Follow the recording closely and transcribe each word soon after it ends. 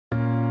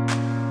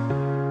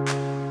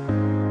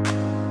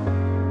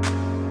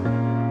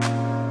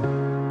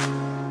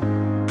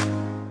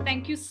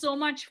so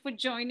much for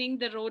joining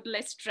The Road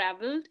Less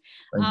Traveled.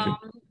 Thank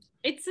you.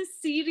 It's a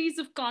series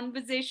of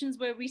conversations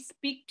where we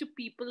speak to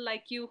people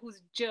like you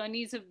whose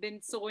journeys have been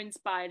so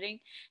inspiring.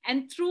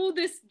 And through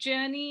this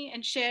journey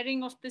and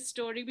sharing of this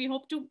story, we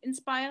hope to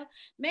inspire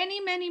many,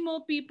 many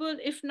more people,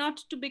 if not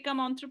to become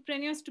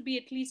entrepreneurs, to be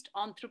at least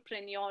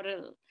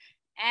entrepreneurial.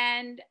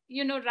 And,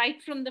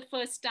 right from the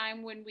first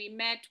time when we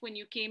met, when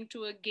you came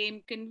to a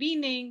game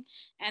convening,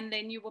 and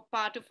then you were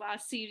part of our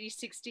series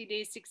 60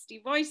 Days,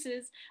 60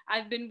 Voices,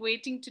 I've been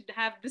waiting to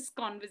have this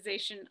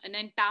conversation, an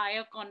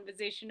entire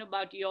conversation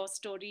about your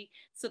story.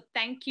 So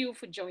thank you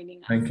for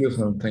joining us. Thank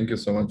you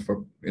so much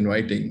for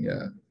inviting.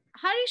 Yeah.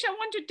 Harish, I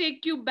want to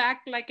take you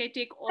back like I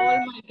take all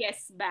my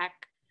guests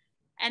back.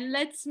 And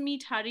let's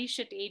meet Harish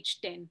at age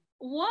 10.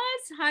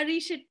 Was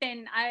Harish at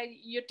 10?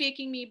 You're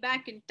taking me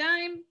back in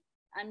time.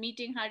 I'm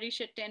meeting Harish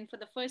at 10 for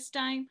the first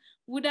time.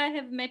 Would I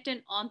have met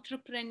an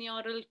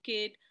entrepreneurial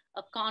kid,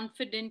 a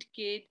confident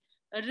kid,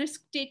 a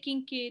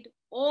risk-taking kid,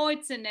 or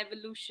it's an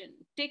evolution?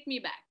 Take me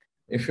back.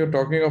 If you're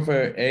talking of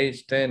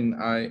age 10,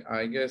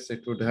 I guess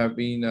it would have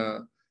been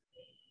a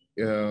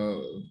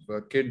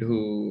kid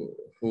who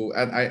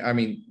I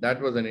mean, that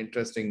was an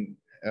interesting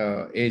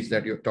age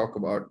that you talk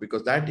about,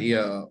 because that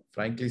year,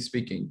 frankly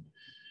speaking,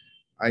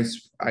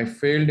 I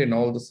failed in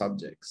all the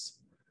subjects.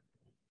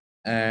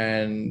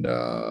 And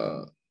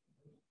the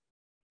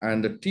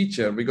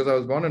teacher, because I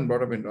was born and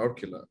brought up in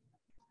Rourkela,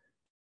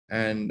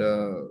 and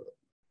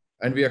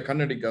we are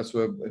Kannadigas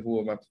who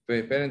are my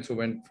parents who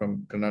went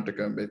from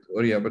Karnataka with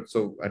Oriya, but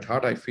so at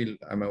heart I feel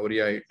I'm a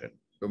Oriyaite, and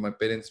so my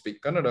parents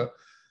speak Kannada.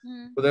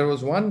 So there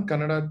was one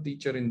Kannada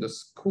teacher in the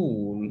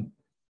school,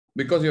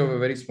 because you have a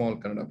very small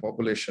Kannada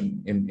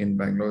population in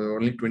Bangalore. There were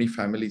only 20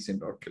 families in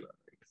Rourkela,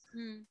 right?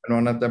 And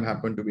one of them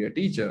happened to be a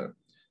teacher.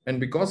 And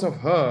because of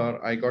her,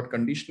 I got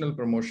conditional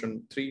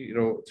promotion 3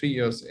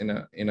 years in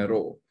a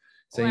row,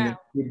 saying that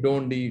if you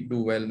don't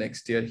do well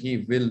next year,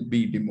 he will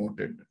be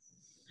demoted.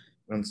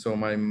 And so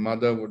my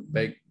mother would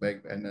beg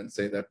and then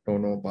say that,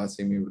 no,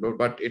 passing me.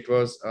 But it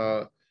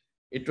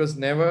was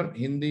never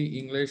Hindi,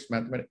 English,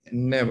 mathematics,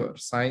 never.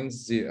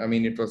 Science, I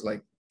mean, it was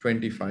like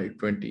 25,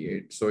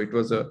 28. So it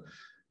was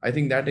I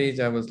think that age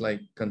I was like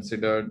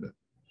considered,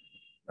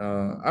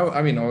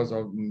 I mean, I was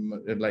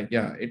like,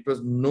 yeah, it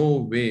was no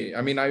way.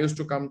 I mean, I used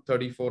to come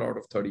 34 out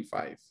of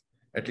 35.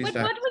 At least.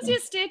 But what was your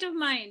state of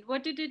mind?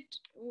 What did it...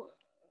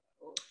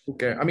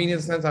 Okay. I mean, in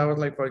a sense, I was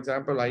like, for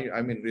example,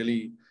 I mean,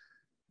 really,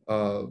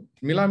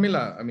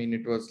 mila. I mean,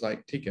 it was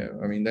like, okay.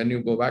 I mean, then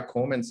you go back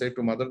home and say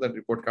to mother that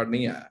report card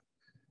nahi aaya.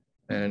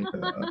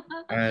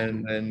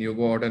 And then you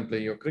go out and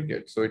play your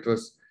cricket. So it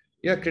was,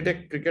 yeah,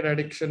 cricket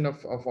addiction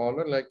of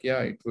all. Like,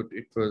 yeah, it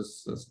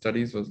was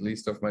studies was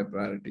least of my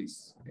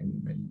priorities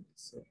in many ways.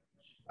 So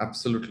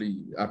absolutely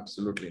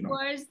not.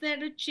 Was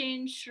there a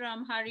change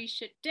from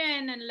Harish at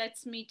 10 and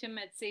let's meet him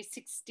at say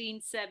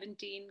 16,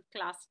 17,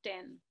 class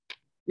 10?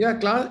 Yeah,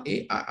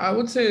 I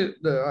would say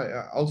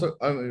also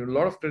a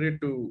lot of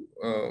credit to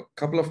a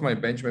couple of my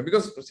benchmarks,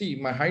 because see,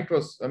 my height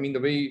was, I mean, the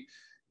way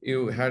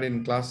you had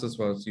in classes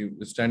was you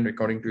stand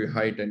according to your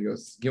height and you're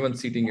given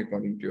seating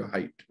according to your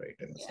height, right?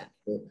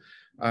 So,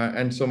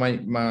 and so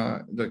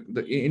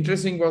the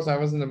interesting was I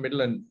was in the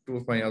middle, and two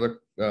of my other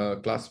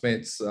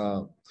classmates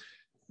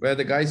were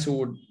the guys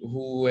who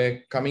were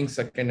coming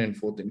second and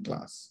fourth in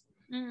class.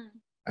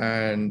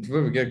 And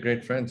we get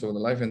great friends over the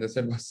life, and they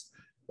said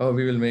oh,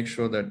 we will make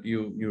sure that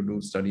you do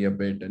study a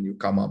bit and you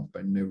come up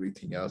and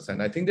everything else.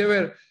 And I think they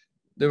were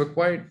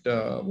quite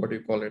what do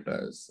you call it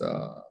as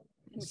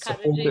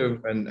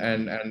supportive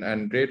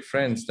and great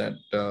friends and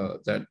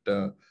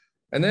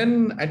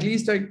then at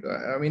least I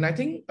mean, I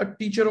think a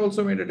teacher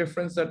also made a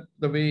difference, that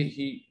the way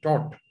he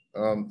taught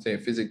say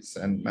physics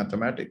and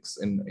mathematics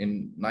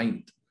in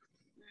ninth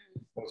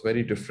was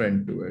very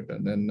different to it.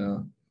 And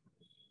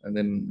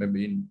then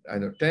maybe in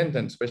either 10th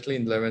and especially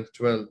in 11th,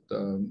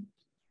 12th,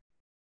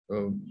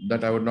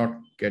 that I would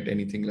not get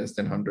anything less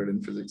than 100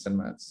 in physics and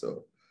maths.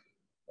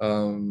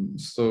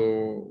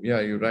 So yeah,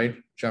 you're right,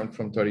 jumped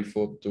from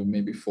 34th to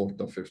maybe 4th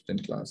or 5th in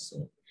class.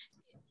 So,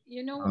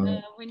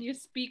 when you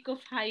speak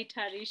of height,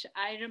 Harish,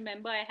 I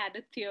remember I had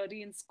a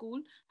theory in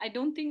school. I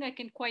don't think I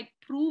can quite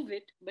prove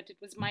it, but it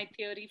was my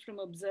theory from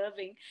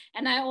observing.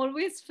 And I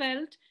always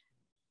felt,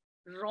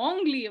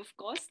 wrongly of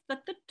course,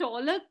 that the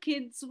taller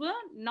kids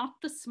were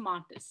not the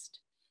smartest.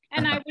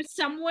 And I was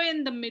somewhere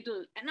in the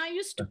middle. And I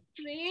used to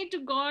pray to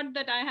God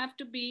that I have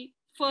to be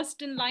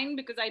first in line,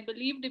 because I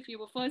believed if you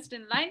were first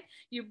in line,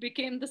 you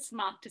became the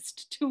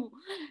smartest too.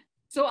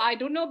 So I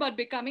don't know about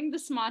becoming the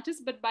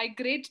smartest, but by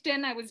grade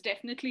 10, I was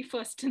definitely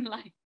first in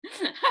line.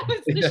 I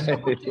was the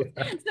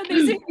shortest. So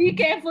they say, be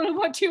careful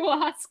what you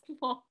ask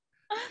for.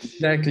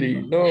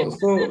 Exactly. No,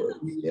 so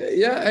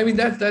yeah, I mean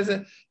but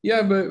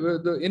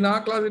in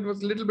our class it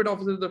was a little bit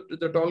opposite.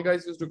 The tall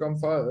guys used to come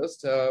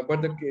first,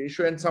 but the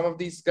issue, and some of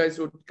these guys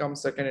would come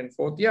second and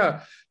fourth.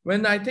 Yeah,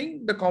 when I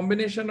think the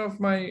combination of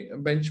my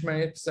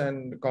benchmates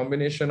and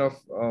combination of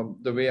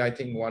the way I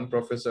think one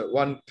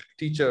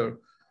teacher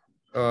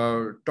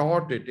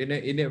taught it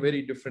in a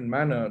very different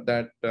manner,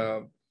 that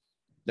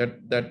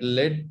that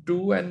led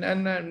to,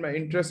 and my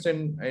interest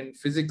in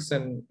physics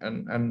and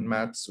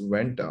maths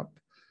went up.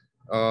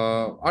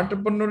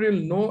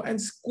 Entrepreneurial, no.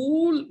 And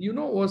school,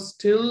 was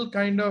still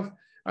kind of,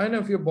 I don't know,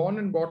 if you're born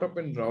and brought up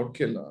in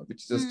Rourkela,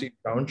 which is a Mm. steep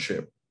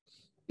township,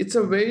 it's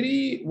a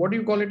very, what do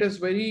you call it, as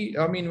very,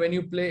 I mean, when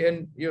you play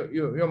and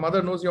your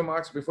mother knows your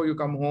marks before you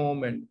come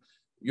home, and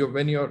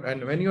when you're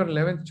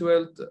 11th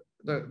 12th,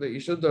 the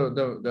issue,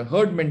 the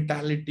herd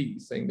mentality,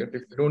 saying that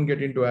if you don't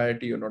get into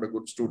IIT, you're not a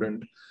good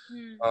student.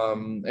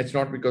 Mm. It's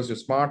not because you're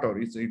smart, or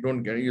you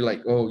don't get, you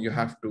like, oh, you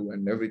have to,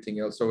 and everything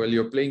else. So while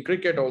you're playing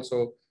cricket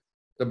also,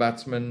 the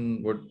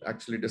batsman would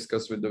actually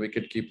discuss with the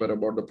wicket keeper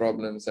about the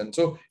problems, and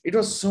so it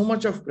was so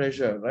much of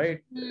pressure,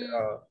 right? Mm.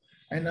 uh,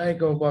 and I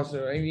go, boss,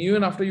 I mean,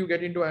 even after you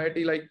get into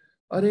IIT, like,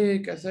 अरे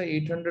कैसा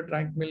 800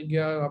 rank मिल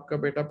गया, आपका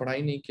बेटा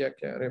पढ़ाई नहीं किया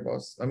क्या? अरे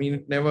boss, I mean,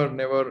 it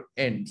never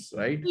ends,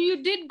 right? So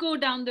you did go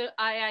down the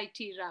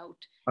IIT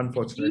route.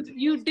 Unfortunately,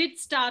 You did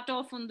start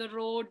off on the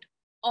road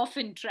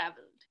often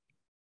traveled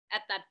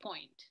at that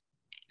point.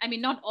 I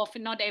mean, not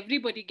often, not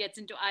everybody gets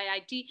into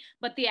IIT,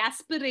 but the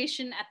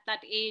aspiration at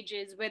that age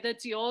is whether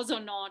it's yours or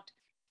not,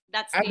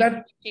 that's at the that at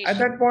expectation.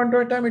 that point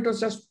of time, it was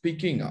just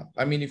picking up.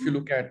 I mean, if you Mm.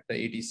 look at the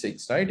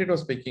 86, right, it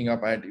was picking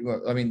up.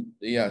 I mean,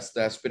 yes,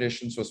 the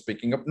aspirations was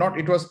picking up. Not,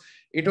 it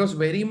was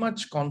very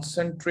much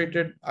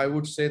concentrated, I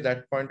would say,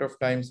 that point of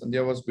time. And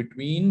there was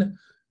between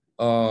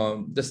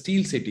the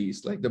steel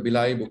cities like the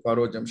Bhilai,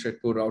 Bokaro,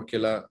 Jamshedpur,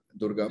 Rourkela, Mm.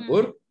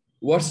 Durgapur,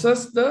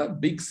 versus the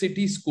big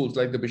city schools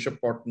like the Bishop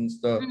Pottons,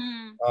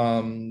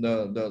 Mm.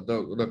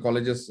 the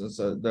colleges,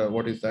 the,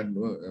 what is that,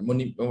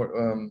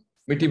 The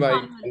Mitibai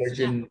convents, College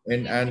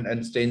yeah.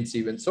 and St.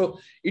 Stephen. So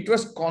it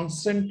was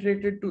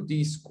concentrated to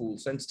these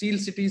schools, and steel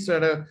cities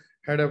had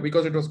a,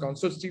 because it was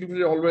so steel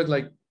cities always,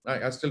 like,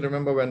 I still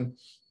remember when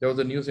there was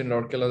a news in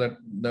Rourkela that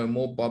the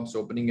more pubs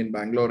opening in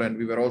Bangalore, and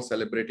we were all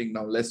celebrating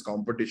now less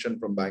competition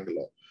from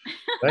Bangalore,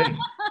 right?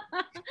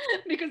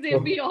 Because they'll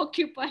So, be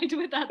occupied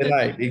with other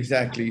right, things.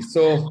 exactly.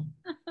 So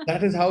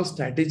that is how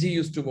strategy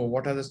used to go.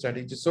 What are the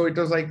strategies? So it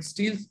was like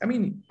steel. I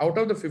mean, out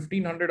of the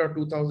 1,500 or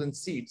 2,000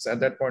 seats at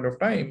that point of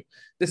time,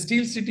 the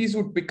steel cities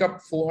would pick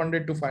up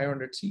 400 to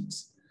 500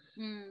 seats.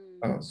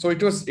 Mm. So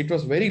it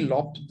was very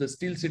lopped. The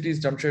steel cities,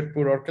 Jamshedpur,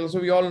 Rourkela.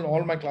 So we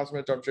all my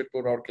classmates,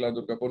 Jamshedpur, Rourkela,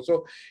 Durgapur.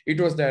 So it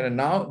was there, and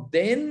now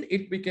then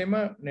it became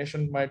a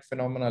nationwide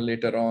phenomena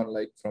later on,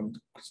 like from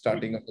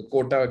starting of the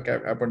quota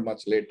happened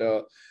much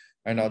later,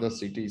 and other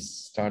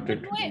cities But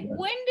started to do that.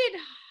 when did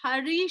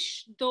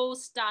Harish though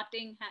start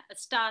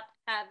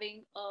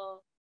having a,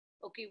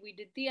 okay, we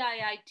did the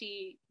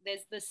IIT,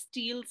 there's the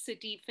Steel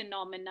City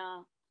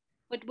phenomena,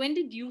 but when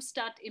did you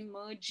start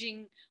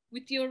emerging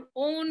with your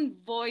own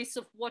voice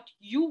of what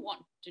you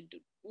want to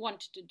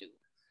do?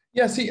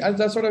 Yeah, see,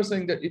 that's what I was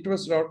saying. That it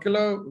was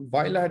Rourkela,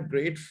 while I had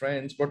great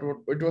friends, but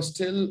it was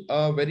still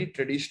a very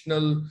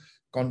traditional,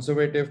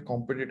 conservative,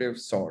 competitive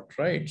sort,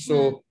 right? Mm.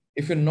 So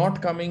if you're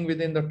not coming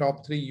within the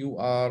top three, you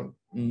are,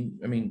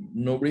 I mean,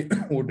 nobody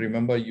would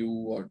remember you,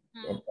 or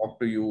Mm. talk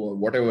to you, or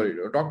whatever.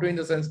 Or talk to you in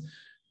the sense,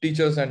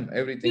 teachers and You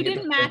everything. It was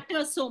didn't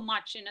matter so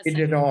much in a it sense.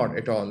 did not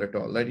at all, at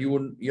all. That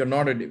you're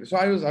not a. So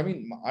I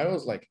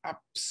was like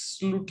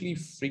absolutely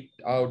freaked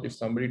out if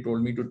somebody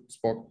told me to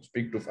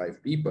speak to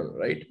five people,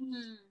 right?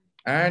 Mm.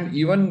 And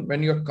even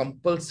when your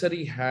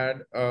compulsory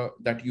had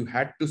that you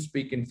had to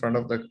speak in front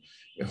of the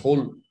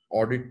whole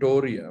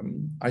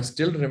auditorium, I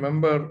still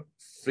remember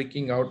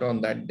freaking out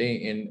on that day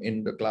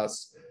in the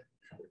class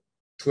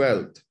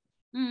 12th.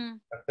 Mm.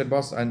 I said,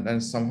 boss,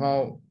 and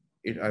somehow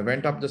I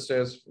went up the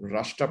stairs,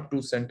 rushed up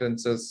two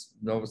sentences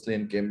nervously,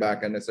 and came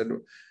back. And I said,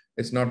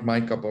 it's not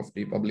my cup of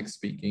tea, public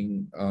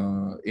speaking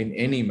in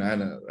any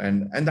manner.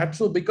 And that's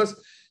so because,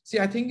 see,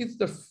 I think it's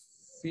the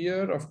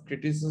fear of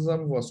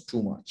criticism was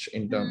too much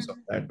in terms of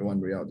Mm. that one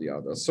way or the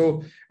other.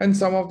 So, and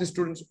some of the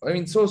students, I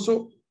mean,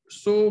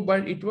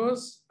 but it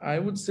was, I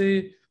would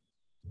say,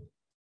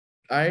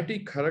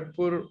 IIT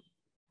Kharagpur,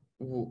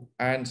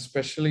 and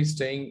especially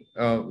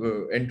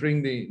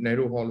entering the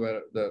Nehru Hall,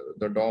 where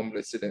the dorm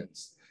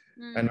residence,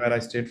 and Mm. where I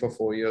stayed for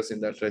 4 years in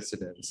that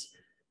residence,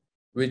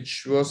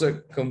 which was a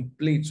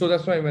complete. So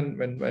that's why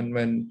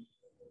when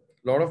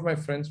a lot of my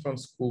friends from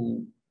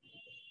school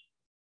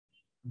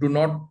do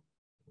not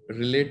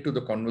relate to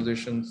the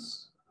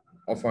conversations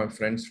of my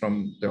friends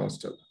from the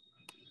hostel.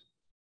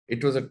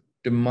 It was a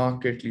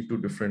demarkedly two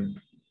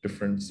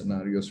different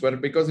scenarios. Where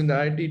because in the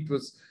IIT it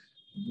was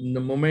the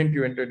moment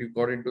you entered, you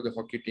got into the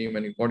hockey team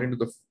and you got into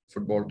the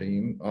football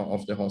team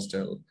of the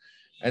hostel,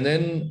 and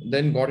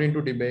then got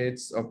into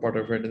debates of part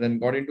of it, and then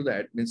got into the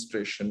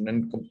administration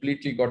and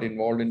completely got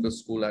involved in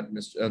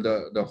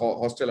the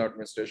hostel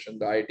administration,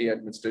 the IT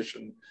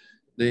administration.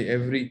 The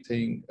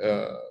everything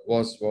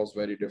was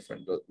very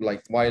different.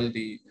 Like while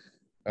the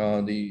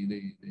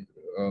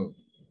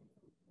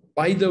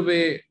by the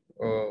way,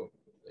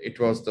 it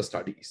was the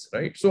studies,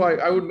 right? So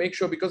I would make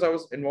sure, because I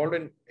was involved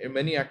in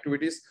many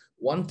activities,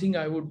 one thing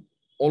I would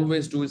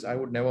always do is I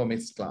would never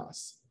miss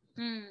class,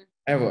 Mm.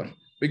 ever,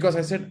 because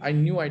I said I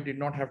knew I did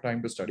not have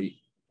time to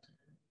study.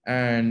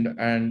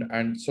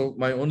 And so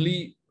my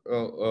only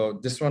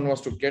this one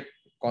was to get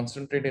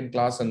concentrate in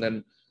class, and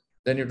then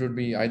it would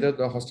be either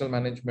the hostel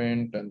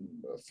management and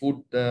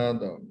food,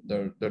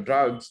 the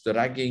drugs, the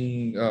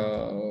ragging,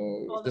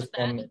 All this of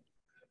that.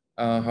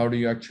 one. How do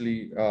you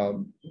actually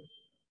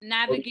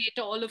Navigate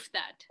all of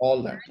that.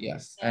 all that?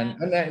 Yes. Yeah.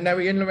 And now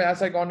again,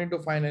 as I gone into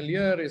final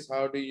year, is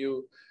I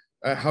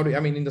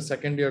mean, in the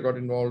second year, got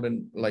involved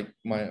in like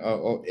my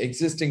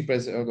existing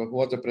president, who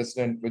was the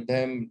president, with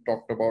them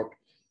talked about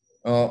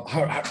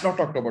I've not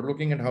talked about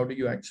looking at how do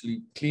you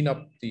actually clean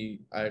up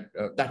the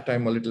that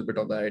time a little bit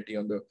of the IT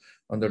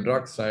on the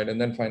drug side, and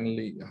then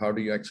finally how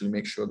do you actually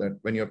make sure that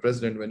when you're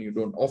president, when you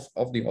don't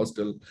off the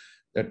hostel,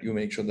 that you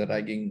make sure that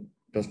ragging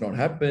does not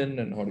happen,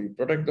 and how do you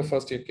protect the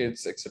first year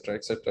kids, etc.,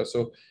 etc.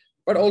 So,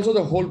 but also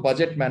the whole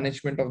budget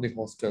management of the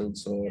hostel.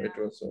 So it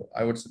was,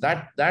 I would say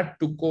that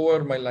took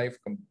over my life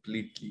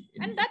completely.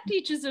 And that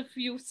teaches a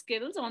few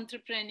skills,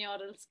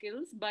 entrepreneurial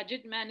skills.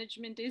 Budget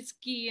management is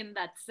key in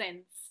that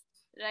sense,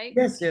 right?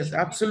 Yes,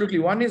 absolutely.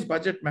 One is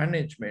budget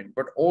management,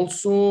 but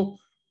also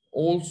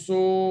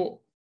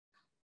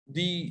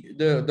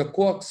the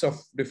quirks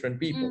of different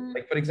people.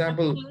 Like for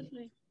example,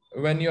 Absolutely.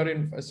 when you're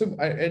in, so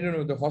I don't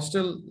know, the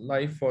hostel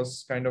life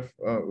was kind of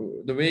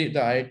the way the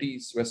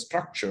IITs were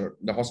structured,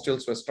 the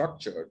hostels were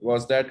structured,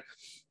 was that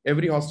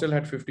every hostel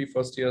had 50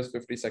 first years,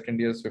 50 second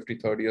years, 50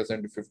 third years,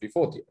 and 50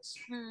 fourth years,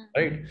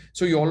 right?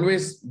 So you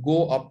always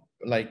go up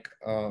like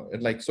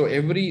so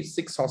every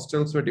 6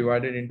 hostels were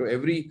divided into,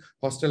 every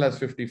hostel has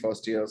 50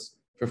 first years,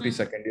 50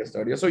 second years,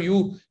 third year. So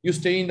you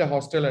stay in the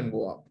hostel and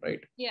go up, right?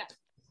 Yeah.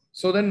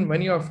 So then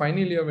when you're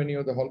final year, when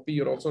you're the Hall P,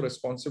 you're also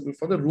responsible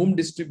for the room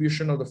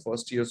distribution of the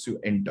first years you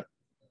enter,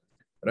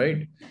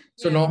 right?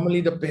 So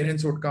normally the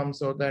parents would come,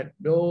 so that,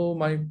 no,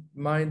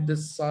 my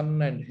this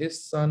son and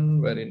his son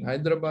were in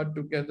Hyderabad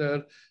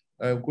together.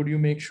 Could you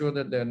make sure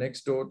that they're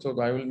next door? So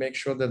I will make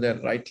sure that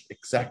they're right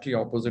exactly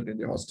opposite in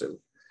the hostel,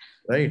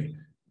 right?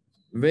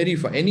 Very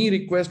for any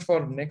request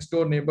for next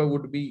door neighbor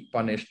would be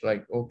punished.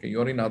 Like, okay,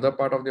 you're in other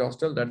part of the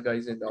hostel, that guy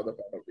is in the other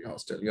part of the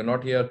hostel, you're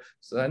not here.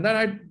 So, and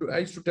then I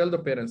used to tell the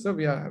parents, sir,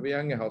 we are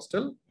in a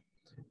hostel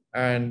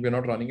and we're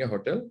not running a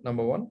hotel,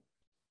 number one.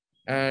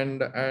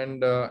 And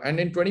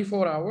in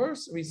 24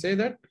 hours we say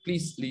that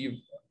please leave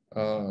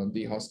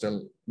the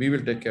hostel, we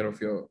will take care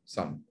of your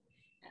son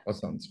or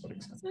sons, for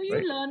example. So you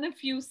right? learn a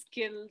few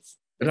skills.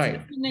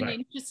 It's been an Right.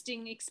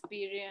 interesting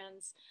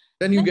experience.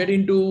 Then you get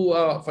into,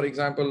 for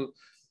example,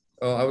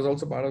 I was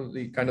also part of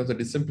the kind of the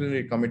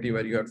disciplinary committee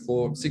where you had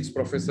 6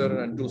 professors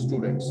and 2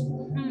 students.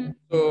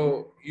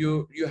 So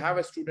you have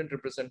a student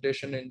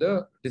representation in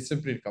the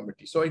disciplinary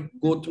committee. So I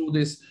go through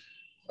this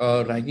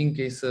ragging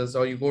cases,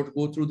 or you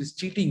go through these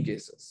cheating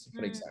cases,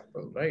 for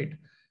example, right?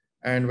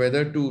 And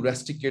whether to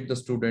rusticate the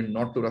student,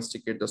 not to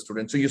rusticate the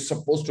student. So you're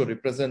supposed to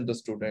represent the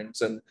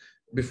students, and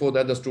before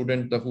that, the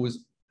student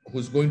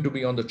who's going to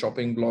be on the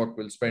chopping block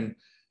will spend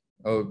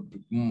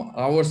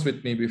hours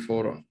with me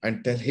before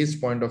and tell his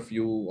point of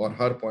view or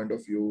her point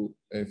of view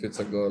if it's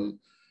a girl,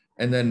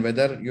 and then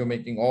whether you're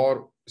making,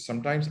 or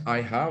sometimes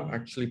I have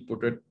actually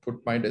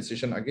put my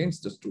decision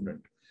against the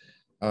student,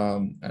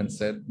 and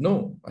said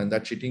no, and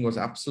that cheating was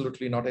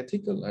absolutely not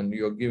ethical, and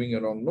you're giving a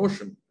wrong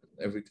notion,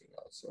 everything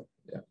else. So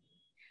yeah.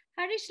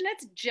 Harish,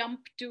 let's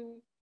jump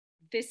to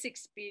this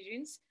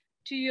experience,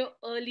 to your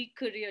early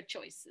career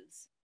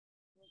choices.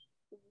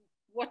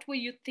 What were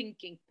you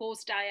thinking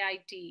post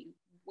IIT,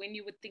 when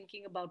you were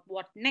thinking about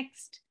what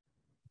next?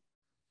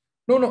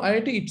 No,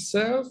 IIT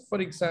itself, for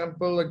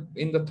example, like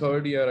in the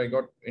third year, I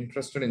got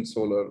interested in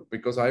solar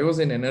because I was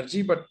in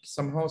energy, but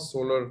somehow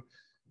solar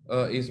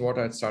is what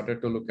I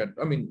started to look at.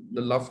 I mean,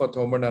 the love for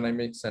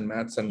thermodynamics and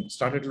maths, and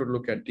started to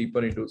look at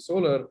deeper into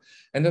solar.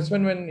 And that's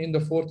when in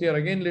the fourth year,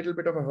 again, little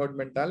bit of a herd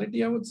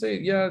mentality, I would say.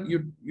 Yeah,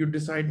 you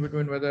decide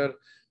between whether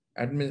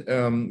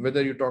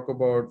you talk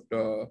about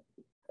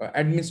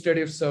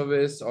administrative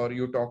service, or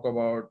you talk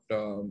about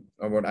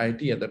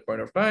IT at that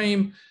point of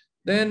time.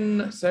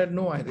 Then said,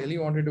 no, I really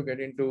wanted to get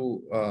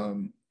into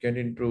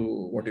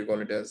what you call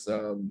it as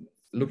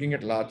looking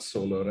at large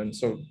solar, and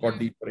so got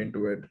deeper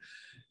into it,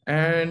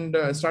 and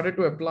started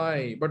to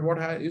apply. But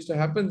what used to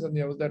happen,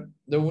 Sandhya, was that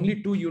there were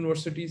only 2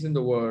 universities in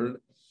the world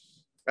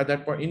at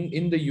that point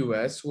in the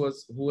US who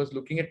was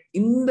looking at,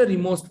 in the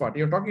remote part,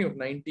 you're talking of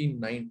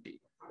 1990,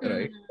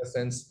 right? A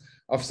sense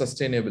of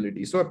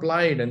sustainability. So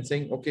applied and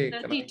saying, okay,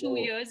 32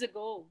 years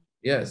ago.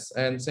 Yes,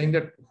 and saying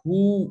that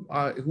who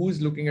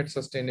is looking at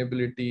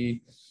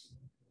sustainability,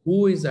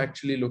 who is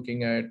actually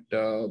looking at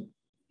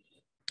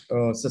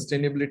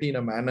sustainability in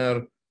a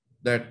manner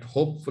that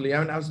hopefully,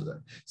 I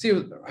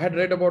had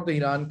read about the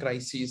Iran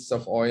crisis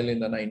of oil in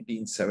the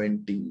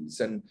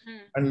 1970s, and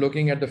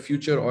looking at the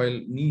future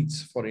oil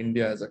needs for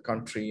India as a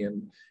country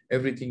and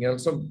everything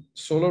else. So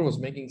solar was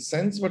making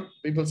sense, but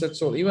people said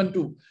so. Even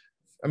to,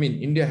 I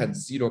mean, India had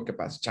zero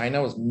capacity.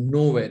 China was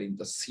nowhere in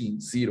the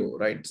scene, zero,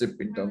 right? Zip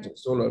in terms of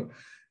solar.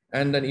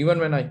 And then even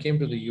when I came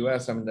to the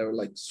US, I mean, they were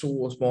like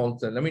so small.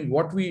 I mean,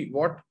 what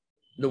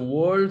the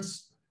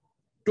world's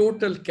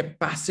total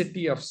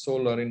capacity of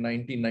solar in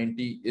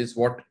 1990 is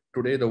what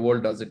today the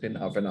world does it in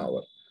half an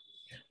hour.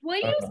 Were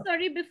you,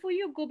 sorry, before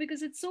you go,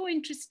 because it's so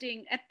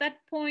interesting, at that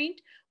point,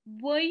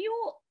 were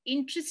you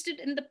interested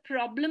in the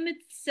problem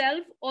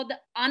itself or the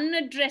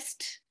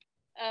unaddressed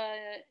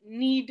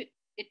need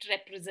it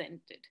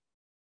represented?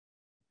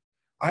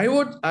 I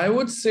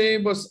would say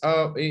was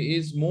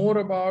is more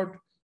about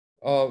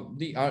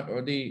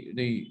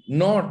the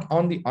not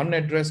on the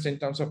unaddressed in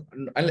terms of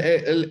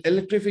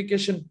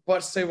electrification per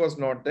se was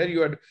not there.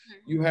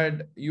 You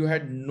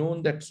had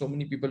known that so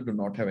many people do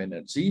not have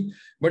energy,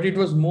 but it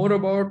was more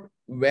about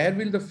where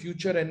will the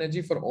future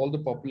energy for all the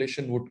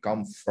population would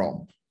come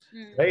from,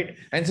 right?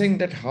 And saying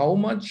that how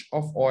much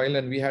of oil,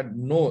 and we had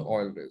no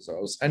oil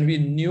reserves, and we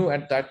knew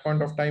at that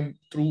point of time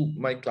through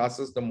my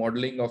classes the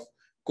modeling of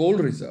coal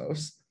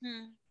reserves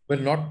were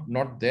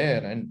not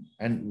there,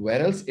 and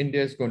where else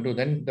India is going to.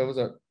 Then there was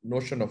a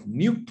notion of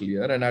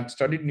nuclear, and I'd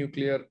studied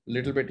nuclear a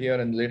little bit here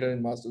and later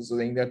in masters,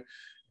 saying that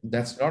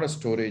that's not a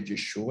storage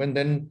issue. And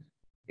then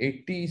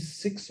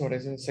 86, what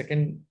is in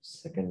second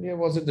year,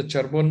 was it the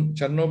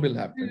Chernobyl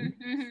happened,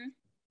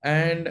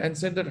 and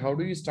said that how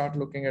do you start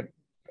looking at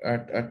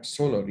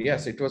solar?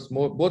 Yes, it was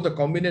more both a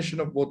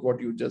combination of both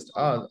what you just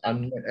asked,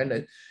 and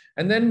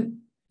then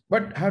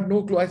but had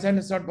no clue. I said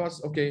it's not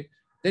was okay.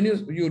 Then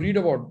you read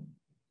about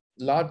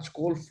large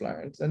coal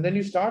plants, and then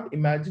you start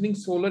imagining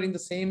solar in the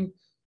same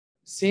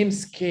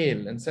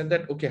scale, and said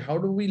that okay, how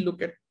do we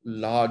look at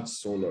large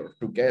solar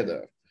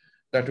together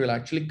that will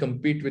actually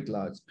compete with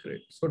large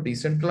grid? So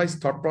decentralized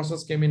thought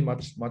process came in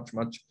much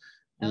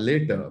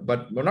later,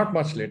 but well, not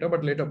much later,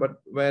 but later, but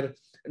where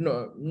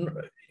no,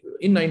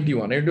 in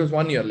 91, it was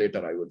 1 year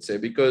later, I would say,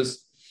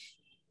 because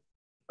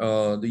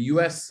the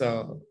US,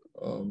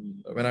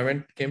 when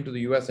I came to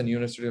the US and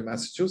University of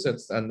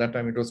Massachusetts, and that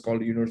time it was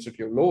called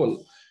University of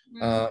Lowell,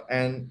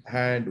 and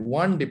had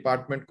one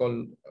department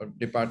called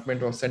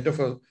Department of Center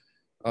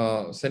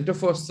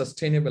for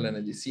Sustainable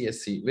Energy,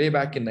 CSC, way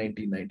back in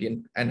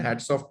 1990, and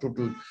hats off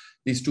to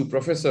these two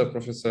Professor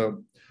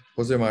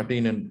Jose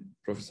Martin and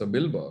Professor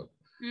Bilberg.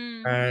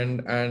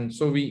 And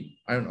so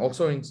and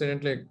also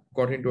incidentally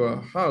got into a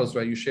house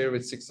where you share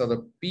with 6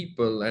 other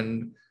people,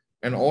 and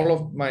all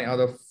of my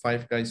other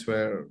 5 guys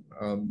were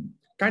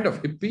kind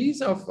of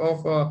hippies of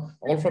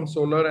all from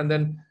solar. And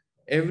then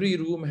every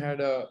room had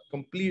a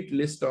complete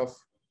list of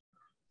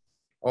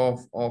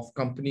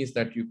companies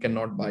that you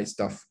cannot buy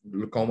stuff,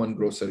 common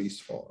groceries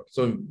for.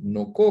 So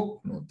no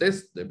Coke, no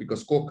this,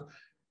 because Coke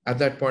at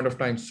that point of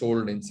time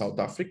sold in South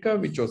Africa,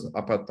 which was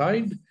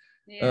apartheid.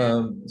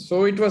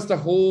 So it was the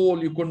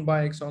whole, you couldn't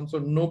buy Exxon, so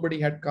nobody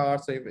had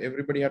cars,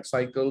 everybody had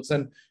cycles.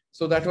 And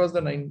so that was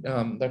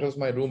that was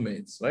my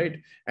roommates, right?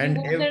 And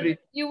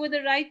you were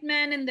the right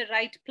man in the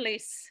right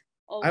place.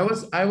 I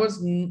was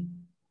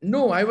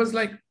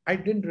like, I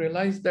didn't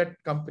realize that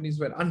companies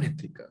were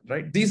unethical,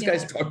 right? These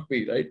guys taught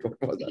me, right?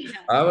 What was that?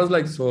 I was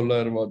like,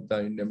 solar, what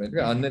the India में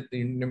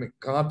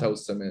कहाँ था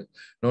उस समय?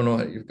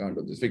 No, you can't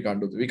do this. We can't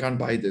do this. We can't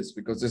buy this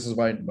because this is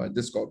by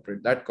this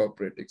corporate, that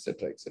corporate,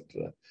 etc.,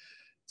 etc.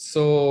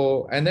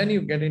 So, and then you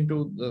get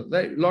into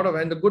a lot of,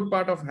 and the good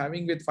part of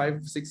having with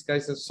 5, 6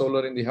 guys as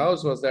solar in the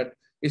house was that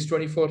it's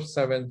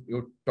 24/7.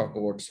 You talk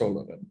about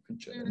solar and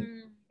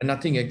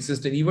nothing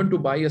existed. Even to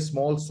buy a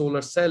small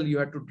solar cell, you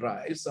had to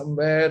drive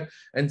somewhere,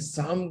 and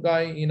some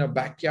guy in a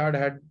backyard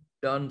had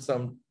done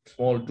some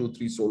small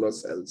 2-3 solar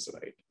cells,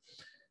 right?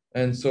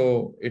 And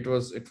so it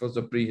was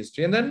the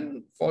prehistory. And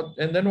then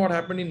what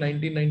happened in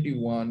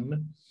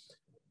 1991?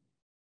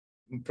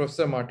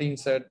 Professor Martin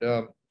said,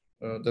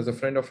 there's a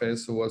friend of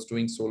his who was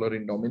doing solar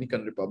in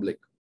Dominican Republic.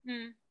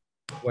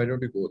 Why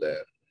don't you go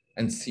there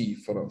and see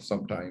for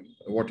some time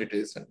what it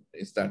is? And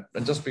is that,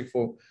 and just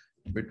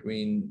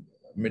between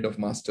mid of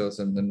masters,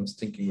 and then was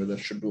thinking whether I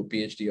should do a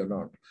PhD or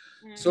not.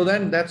 So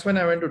then that's when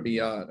I went to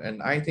DR,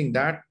 and I think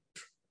that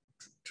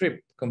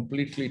trip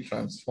completely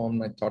transformed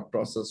my thought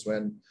process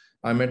when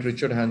I met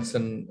Richard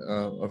Hansen,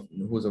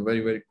 who's a very,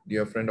 very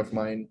dear friend of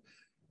mine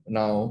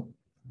now,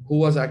 who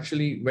was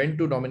actually went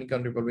to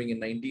Dominican Republic in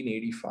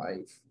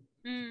 1985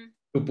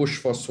 to push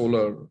for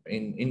solar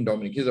in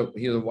Dominican.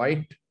 He's a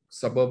white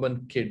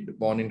suburban kid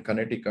born in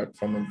Connecticut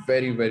from a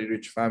very, very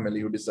rich family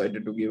who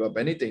decided to give up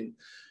anything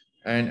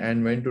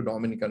and went to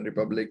Dominican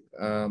Republic.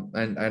 And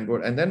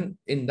then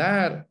in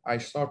there, I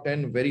saw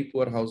 10 very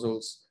poor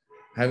households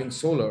having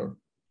solar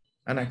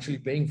and actually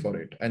paying for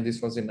it. And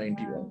this was in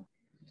 91.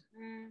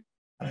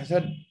 And I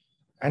said,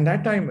 and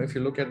that time, if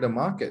you look at the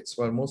markets,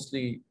 were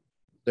mostly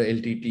the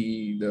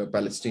LTT, the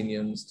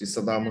Palestinians, the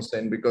Saddam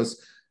Hussein,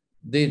 because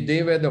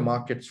they were the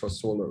markets for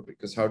solar.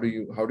 Because how do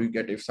you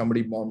get, if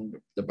somebody bombed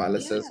the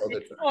palaces?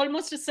 It's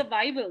almost a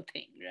survival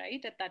thing,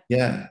 right? At that point.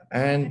 Yeah,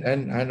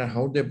 and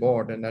how they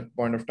bought at that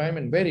point of time,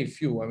 and very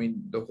few. I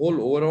mean, the whole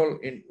overall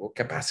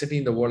capacity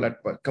in the world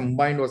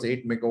combined was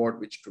 8 megawatt,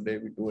 which today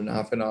we do in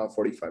half an hour,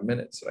 45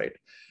 minutes, right?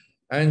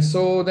 And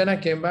so then I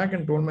came back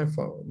and told my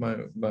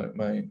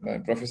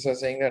professor,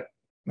 saying that,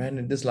 man,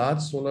 in this large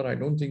solar, I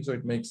don't think so.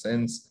 It makes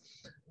sense.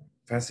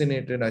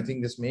 Fascinated. I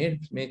think this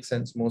make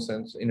sense, more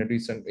sense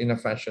in a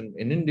fashion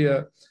in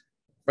India.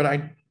 But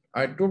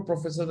I told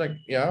professor, like,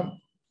 yeah,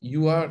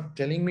 you are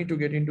telling me to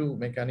get into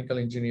mechanical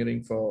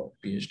engineering for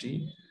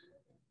PhD,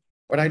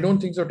 but I don't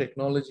think so.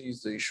 Technology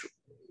is the issue.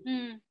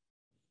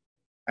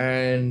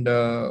 And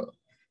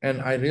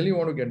and I really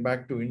want to get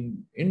back to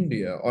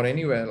India or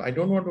anywhere. I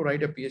don't want to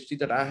write a PhD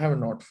that I have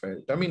not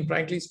felt. I mean,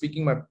 frankly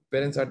speaking, my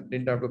parents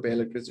didn't have to pay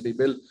electricity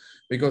bill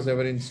because they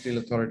were in Steel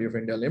Authority of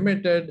India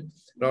Limited.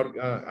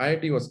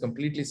 IIT was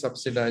completely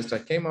subsidized. I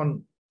came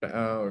on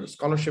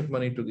scholarship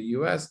money to the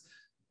US.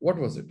 What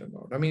was it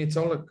about? I mean,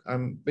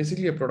 I'm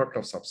basically a product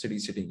of subsidy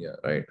sitting here,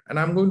 right? And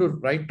I'm going to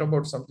write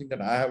about something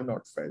that I have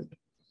not felt.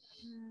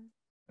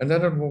 And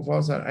then it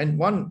was, and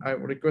one I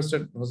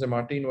requested Jose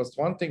Martin was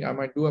one thing I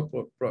might do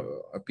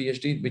a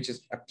PhD, which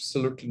is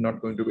absolutely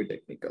not going to be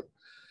technical.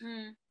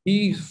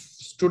 He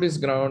stood his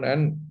ground,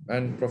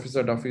 and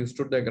Professor Duffy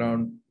stood their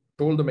ground,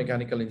 told the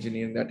mechanical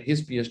engineering that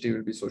his PhD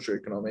will be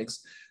socioeconomics.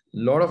 A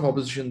lot of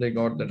opposition they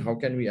got that how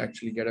can we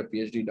actually get a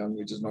PhD done,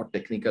 which is not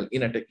technical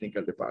in a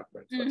technical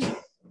department.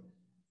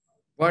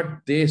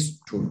 But they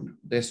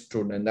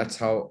stood, and that's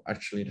how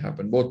actually it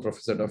happened. Both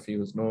Professor Duffy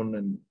was known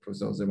and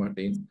Professor Jose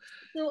Martin.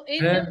 So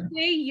in a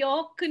way,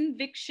 your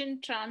conviction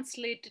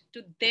translated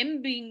to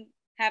them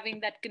having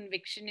that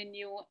conviction in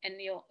you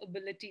and your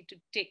ability to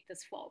take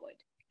this forward,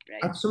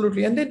 right?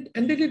 Absolutely, and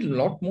they did a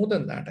lot more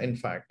than that, in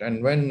fact.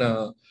 And when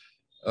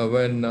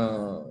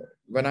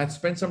I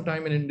spent some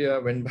time in India,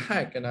 went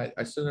back, and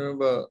I still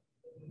remember.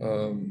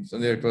 So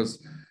there it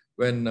was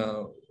when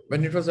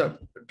it was a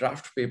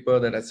draft paper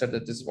that I said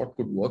that this is what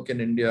could work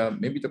in India.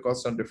 Maybe the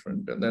costs are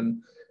different, and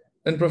then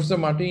Professor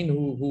Martin,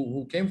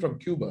 who came from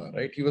Cuba,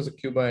 right? He was a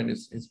Cuba, and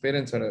his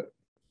parents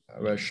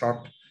were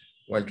shot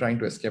while trying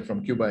to escape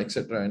from Cuba,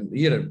 etc. And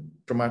he had a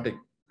traumatic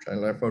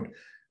child life out.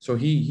 So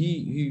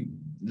he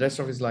rest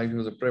of his life he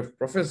was a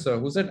professor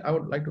who said, I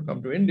would like to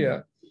come to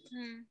India.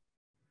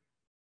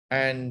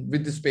 And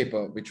with this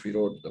paper, which we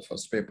wrote, the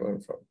first paper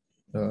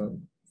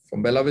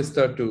from Bella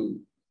Vista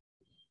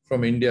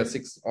from India,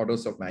 6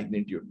 orders of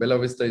magnitude. Bella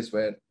Vista is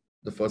where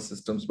the first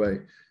systems by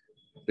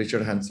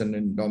Richard Hansen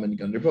in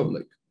Dominican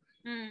Republic.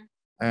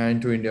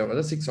 And to India were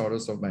the 6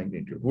 orders of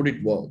magnitude. Would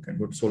it work? And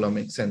would solar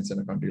make sense in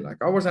a country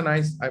like ours? And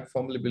I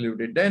firmly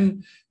believed it.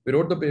 Then we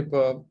wrote the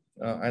paper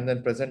and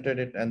then presented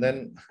it. And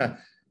then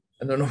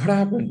what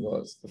happened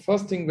was the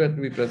first thing that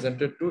we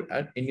presented to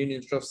at Indian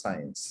Institute of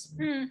Science.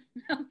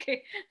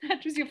 Okay,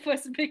 that was your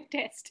first big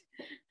test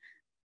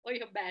or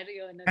your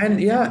barrier.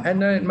 And yeah,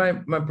 and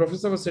my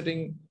professor was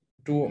sitting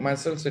to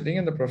myself sitting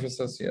and the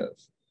professor's here.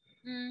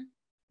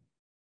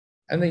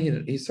 And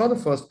then he saw the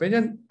first page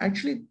and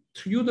actually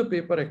threw the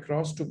paper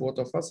across to both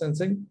of us and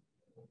saying,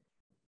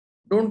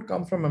 don't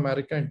come from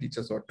America and teach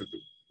us what to do.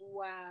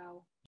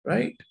 Wow.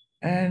 Right?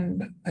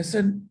 And I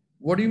said,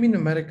 what do you mean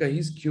America?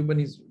 He's Cuban.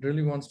 He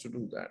really wants to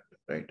do that.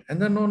 Right? And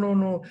then,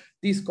 no,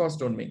 these costs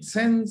don't make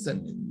sense.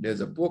 And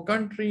there's a poor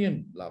country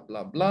and blah,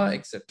 blah, blah,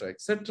 etc.,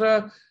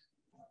 etc.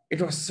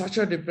 It was such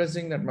a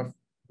depressing that my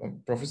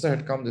professor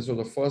had come. This was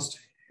the first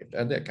hit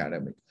at the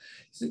academic.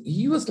 So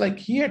he was like,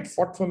 he had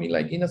fought for me,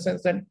 like in a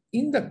sense that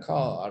in the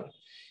car,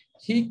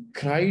 he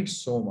cried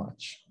so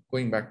much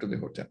going back to the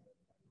hotel.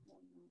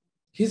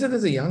 He said,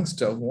 there's a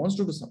youngster who wants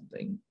to do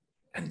something,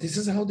 and this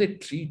is how they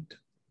treat.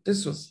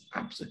 This was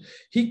absolutely,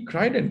 he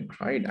cried and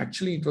cried.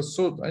 Actually, it was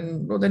so,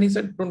 and then he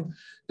said, don't,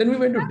 then we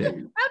went to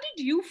Delhi. How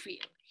did you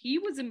feel? He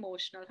was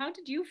emotional. How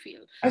did you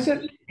feel? I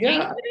said,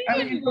 yeah,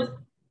 I mean,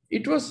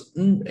 it was,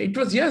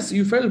 yes,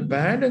 you felt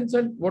bad and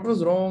said, what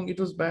was wrong? It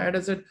was bad.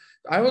 I said,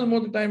 I was more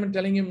the time and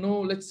telling him,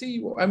 no, let's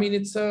see. I mean,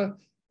 it's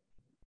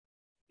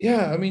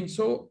yeah, I mean,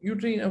 so you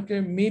train, okay,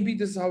 maybe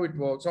this is how it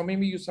works, or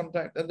maybe you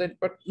sometimes,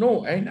 but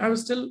no, and I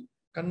was still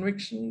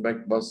conviction,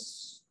 but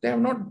boss, they have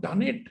not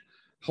done it.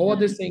 How are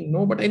they saying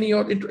no? But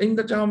anyhow, in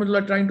the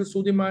Chamamila trying to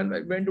soothe him, I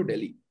went to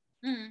Delhi.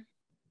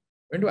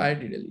 Went to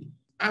IIT Delhi.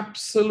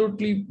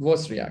 Absolutely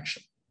worst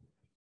reaction.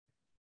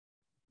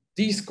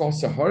 These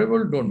costs are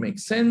horrible, don't make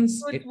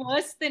sense. So it's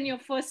worse than your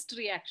first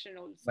reaction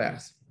also.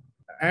 Yes.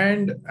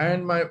 And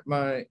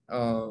my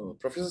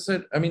professor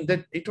said, I mean,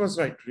 that it was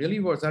right, really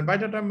was. And by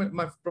that time,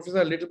 my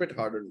professor a little bit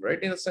hardened,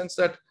 right? In a sense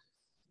that,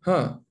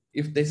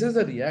 if this is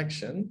a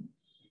reaction,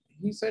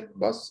 he said,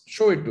 boss,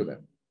 show it to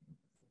them.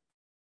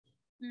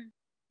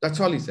 That's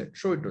all he said,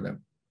 show it to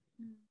them.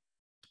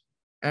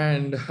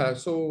 And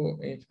so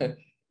in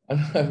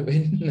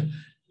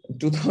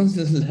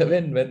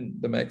 2011, when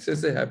the Max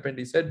essay happened,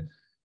 he said,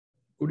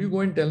 could you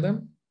go and tell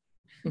them?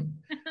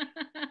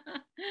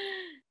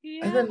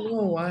 Yeah. I said,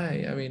 no,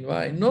 why? I mean,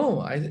 why?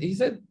 No, he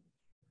said,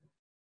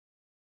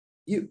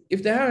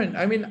 if they haven't,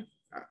 I mean,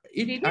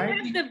 they didn't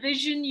have the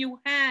vision you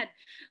had.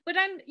 But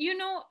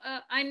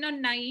I'm not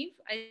naive.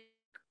 I think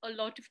a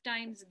lot of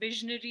times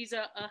visionaries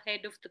are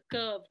ahead of the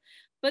curve.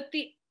 But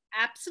the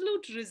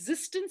absolute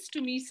resistance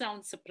to me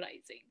sounds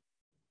surprising.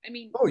 I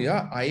mean, oh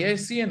yeah,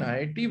 IIC and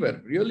IIT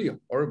were really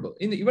horrible.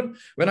 Even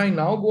when I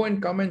now go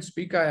and come and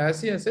speak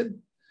IIC, I said,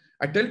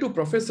 I tell to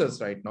professors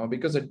right now,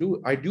 because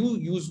I do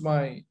use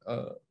my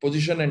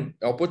position and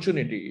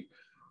opportunity,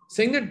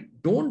 saying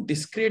that don't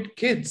discredit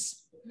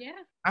kids. Yeah,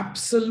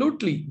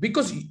 absolutely.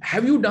 Because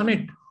have you done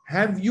it?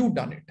 Have you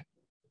done it?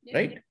 Yeah.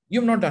 right?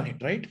 You've not done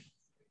it, right?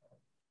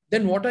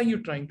 Then what are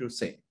you trying to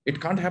say?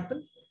 It can't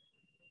happen.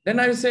 Then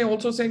I say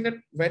also saying that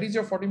where is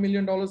your $40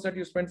 million that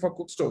you spent for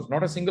cook stoves?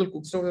 Not a single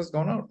cook stove has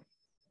gone out,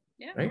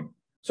 Yeah. right?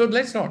 So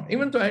let's not,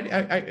 even though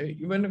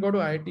when I go to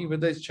IIT,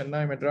 whether it's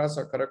Chennai, Madras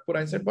or Kharagpur,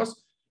 I said,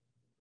 boss,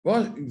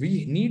 well,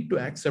 we need to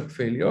accept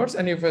failures.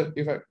 And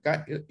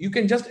you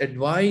can just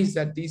advise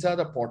that these are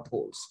the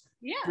potholes,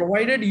 Yeah.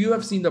 provided you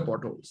have seen the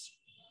potholes.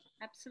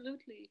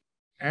 Absolutely.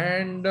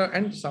 And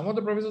some of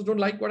the professors don't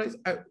like what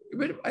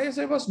I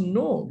say was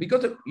no,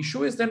 because the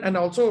issue is then, and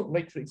also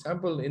like, for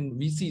example, in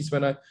VCs,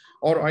 when I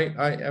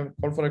am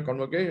called for a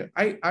convocation,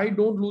 I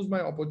don't lose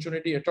my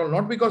opportunity at all.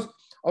 Not because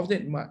of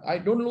I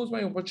don't lose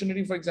my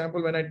opportunity. For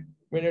example,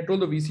 when I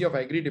told the VC of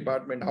Agri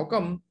department, how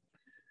come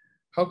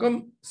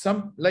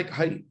some like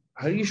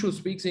Harish, who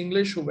speaks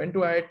English, who went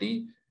to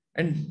IIT,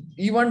 and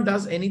even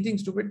does anything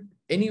stupid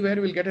anywhere,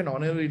 will get an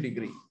honorary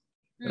degree,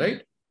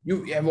 right?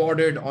 You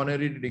awarded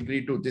honorary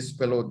degree to this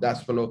fellow,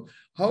 that fellow.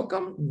 How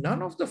come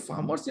none of the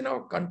farmers in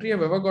our country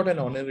have ever got an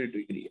honorary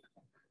degree?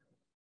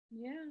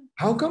 Yeah.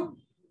 How come?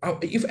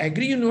 If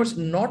agri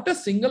university, not a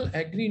single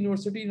agri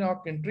university in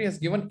our country has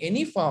given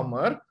any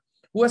farmer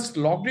who has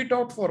logged it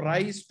out for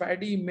rice,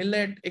 paddy,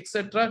 millet,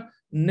 etc.,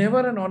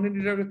 never an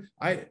honorary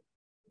degree.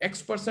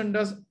 X person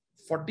does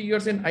 40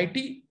 years in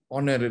IT,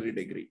 honorary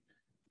degree.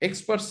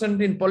 X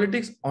person in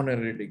politics,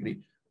 honorary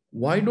degree.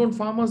 Why don't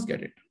farmers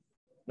get it?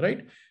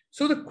 Right?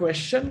 So the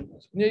question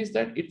is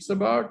that it's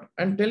about,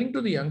 and telling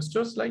to the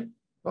youngsters like,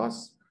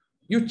 boss,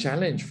 you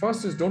challenge.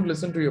 First is don't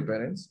listen to your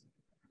parents,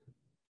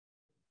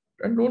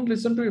 and don't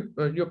listen to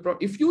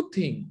if you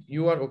think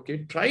you are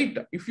okay, try it.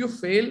 If you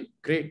fail,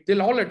 great.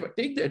 They'll all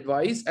take the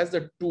advice as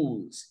the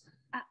tools.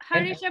 And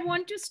Harish, I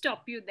want to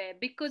stop you there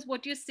because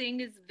what you're saying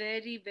is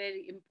very,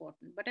 very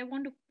important. But I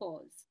want to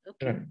pause.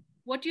 Okay. right.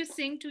 What you're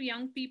saying to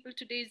young people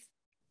today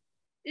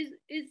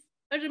is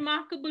a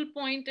remarkable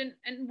point,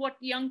 and what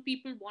young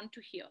people want to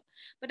hear.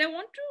 But I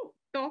want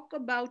to talk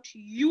about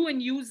you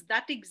and use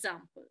that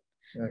example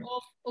Right.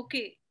 of,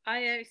 okay,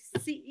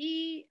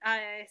 IICE,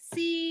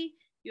 IIC,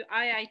 your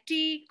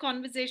IIT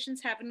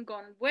conversations haven't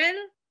gone well.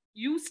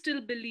 You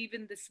still believe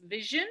in this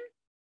vision.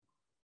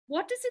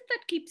 What is it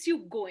that keeps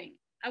you going?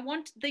 I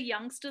want the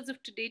youngsters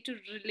of today to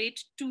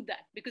relate to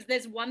that, because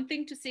there's one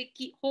thing to say,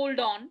 keep, hold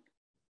on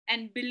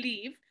and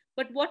believe,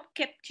 but what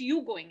kept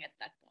you going at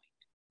that point?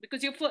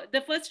 Because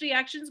the first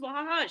reactions were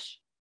harsh.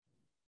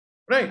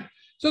 Right.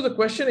 So the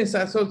question is,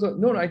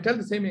 no, I tell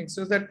the same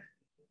youngsters that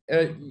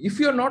if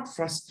you're not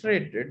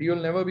frustrated,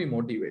 you'll never be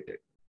motivated.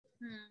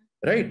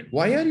 Right?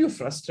 Why are you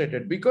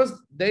frustrated? Because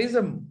there is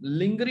a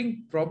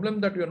lingering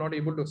problem that you're not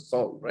able to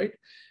solve, right?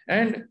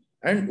 And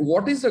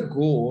what is the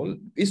goal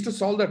is to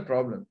solve that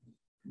problem.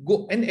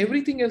 Go, and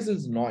everything else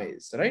is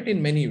noise, right?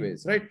 In many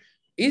ways, right?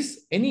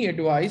 Is any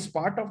advice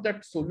part of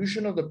that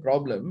solution of the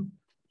problem,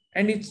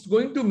 and it's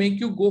going to make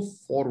you go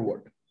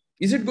forward?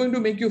 Is it going to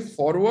make you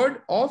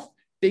forward of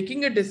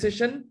taking a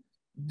decision?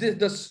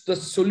 The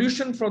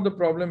solution for the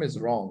problem is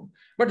wrong.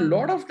 But a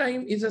lot of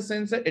time is a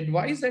sense that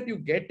advice that you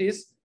get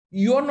is,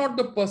 you're not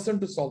the person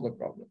to solve the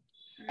problem.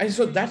 And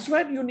so that's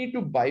where you need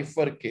to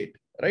bifurcate,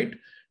 right?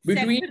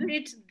 Between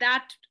separate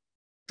that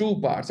two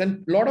parts.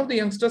 And a lot of the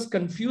youngsters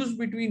confuse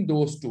between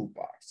those two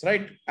parts,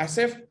 right? As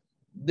if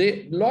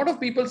a lot of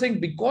people saying,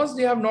 because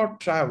they have not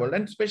traveled,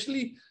 and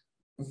especially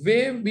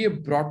where we are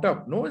brought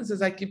up, no one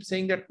says, I keep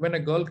saying that when a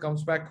girl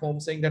comes back home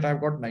saying that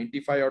I've got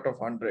 95 out of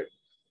 100,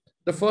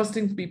 the first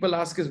thing people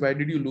ask is, where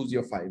did you lose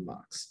your 5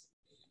 marks,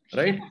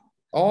 right? Yeah.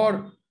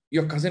 Or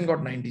your cousin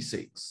got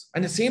 96.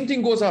 And the same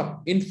thing goes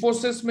up.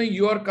 Infosys,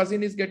 your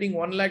cousin is getting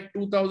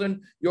 1,02,000,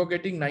 you're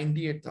getting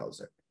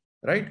 98,000,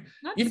 right?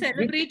 Not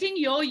celebrating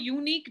your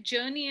unique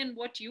journey and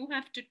what you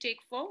have to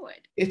take forward.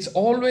 It's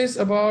always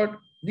about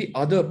the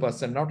other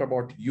person, not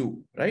about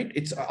you, right?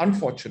 It's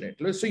unfortunate.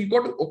 So you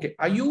got to, okay,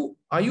 are you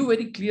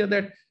very clear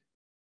that,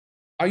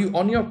 are you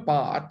on your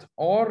path,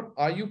 or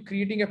are you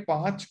creating a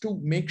path to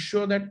make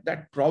sure that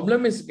that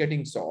problem is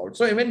getting solved?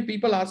 So when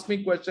people ask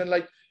me question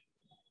like,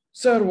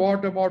 sir,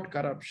 what about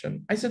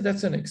corruption? I said,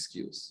 that's an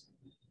excuse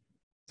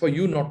for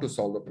you not to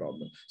solve the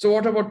problem. So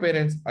what about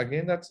parents?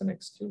 Again, that's an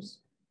excuse.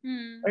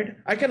 Right?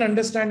 I can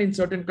understand in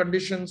certain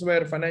conditions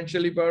where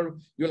financially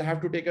you'll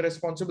have to take a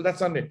responsibility.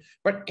 That's on it.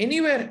 But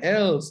anywhere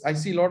else, I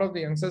see a lot of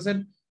the youngsters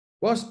said,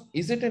 boss,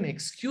 is it an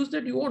excuse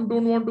that you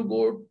don't want to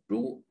go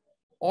to,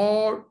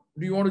 or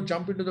do you want to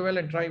jump into the well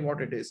and try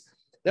what it is?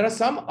 There are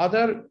some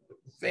other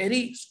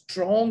very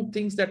strong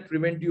things that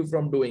prevent you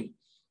from doing.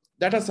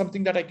 That is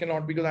something that I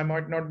cannot, because I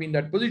might not be in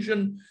that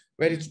position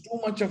where it's too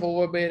much of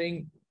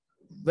overbearing,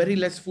 very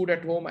less food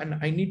at home, and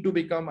I need to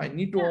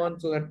earn,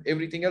 so that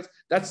everything else,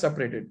 that's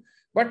separated.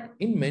 But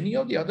in many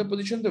of the other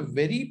positions, the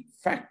very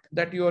fact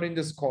that you are in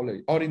this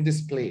college or in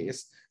this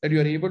place, that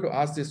you are able to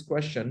ask this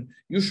question,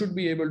 you should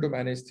be able to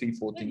manage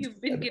 3-4 things.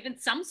 You've been given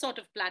some sort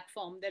of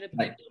platform. There are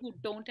people who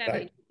don't have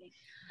anything.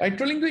 Right.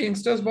 Telling the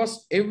youngsters,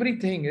 boss,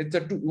 everything,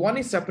 one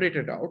is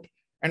separated out,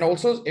 and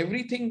also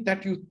everything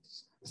that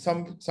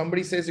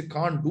somebody says you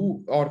can't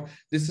do, or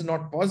this is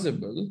not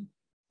possible,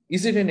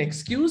 is it an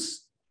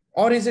excuse,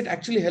 or is it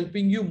actually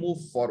helping you move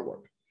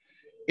forward?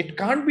 It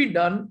can't be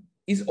done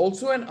is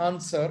also an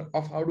answer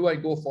of how do I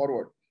go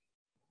forward,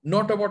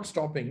 not about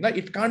stopping. Like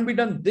it can't be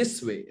done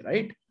this way,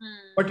 right?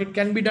 But it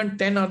can be done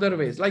 10 other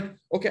ways. Like,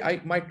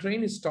 okay, my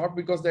train is stopped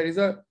because there is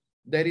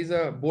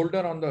a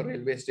boulder on the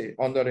railway station,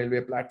 on the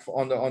railway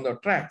platform, on the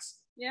tracks.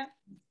 Yeah.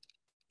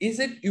 Is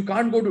it you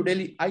can't go to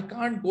Delhi? I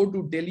can't go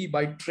to Delhi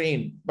by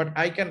train, but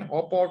I can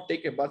hop out,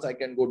 take a bus, I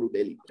can go to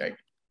Delhi, right?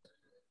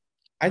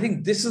 I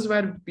think this is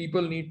where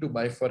people need to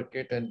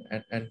bifurcate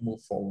and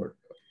move forward.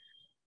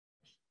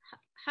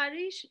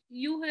 Harish,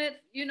 you have,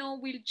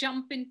 we'll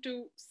jump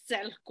into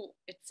Selco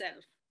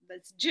itself,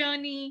 this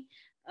journey.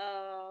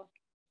 Uh,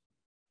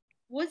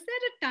 was there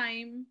a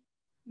time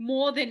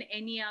more than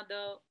any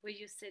other where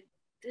you said,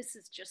 this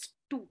is just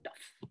too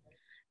tough?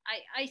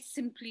 I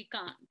simply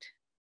can't.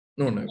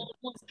 No, You never,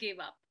 almost gave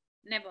up.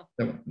 Never.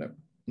 never, never,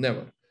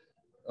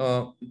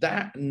 never.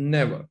 That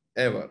never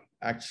ever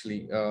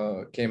actually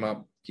came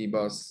up.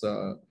 Kibas,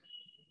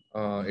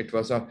 it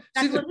was a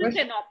see That the wasn't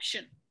question. an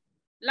option.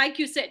 Like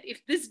you said,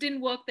 if this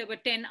didn't work, there were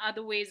 10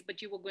 other ways,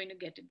 but you were going to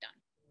get it done.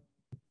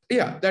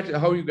 Yeah, that's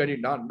how you get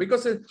it done.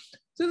 Because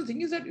so the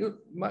thing is that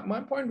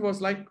my point was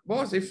like,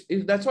 boss, if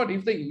that's what,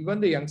 if even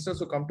the youngsters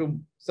who come to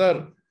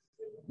sir,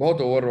 बहुत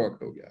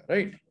overworked हो गया,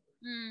 right?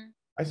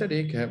 I said,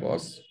 एक है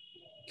boss,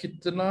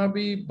 कितना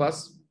भी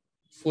bus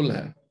full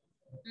है.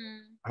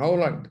 How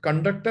long?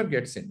 Conductor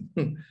gets in.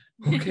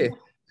 Okay.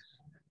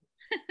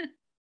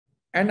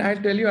 And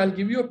I'll tell you, I'll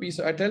give you a piece.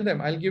 I tell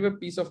them, I'll give a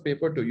piece of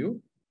paper to you.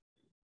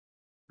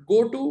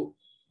 Go to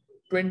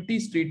 20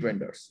 street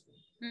vendors.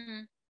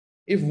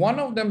 If one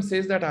of them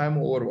says that I am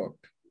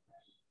overworked,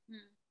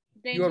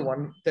 then you are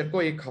one,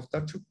 terko ek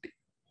hafta chutti.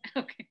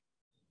 Okay.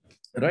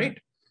 Right?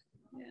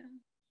 Yeah.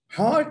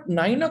 How at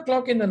 9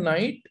 o'clock in the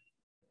night,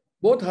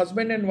 both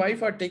husband and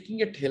wife are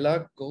taking a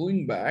thela,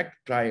 going back,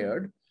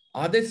 tired.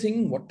 Are they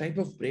saying, what type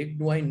of break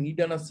do I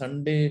need on a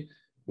Sunday?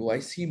 Do I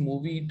see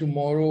movie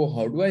tomorrow?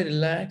 How do I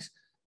relax?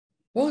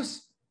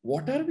 Boss,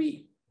 what are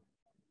we?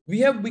 We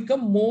have become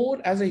more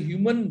as a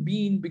human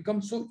being,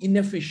 become so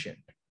inefficient,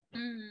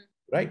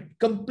 right?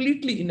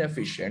 Completely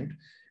inefficient.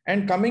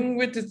 And coming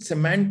with its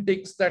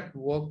semantics that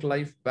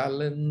work-life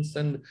balance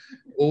and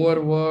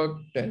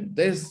overworked and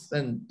this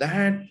and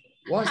that.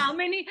 Was how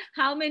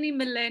many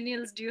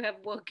millennials do you have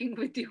working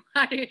with you,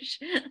 Harish?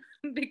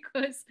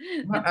 Because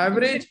my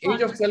average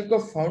age of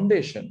Selco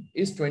Foundation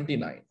is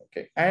 29.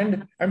 Okay.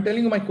 And I'm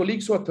telling you, my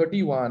colleagues who are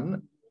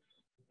 31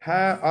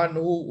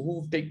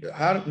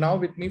 are now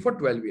with me for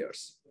 12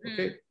 years.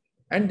 Okay.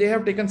 And they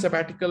have taken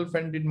sabbatical,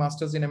 friend did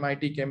masters in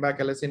MIT, came back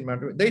LSE in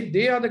Madrid.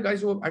 They are the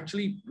guys who have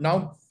actually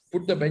now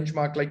put the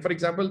benchmark. Like, for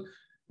example,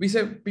 we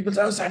say, people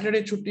say, oh,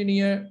 Saturday chutti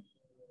nahi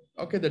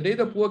hai. Okay, the day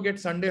the poor get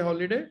Sunday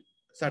holiday,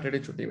 Saturday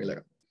chutti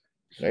milega.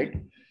 Right?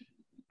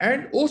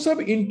 And wo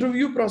sab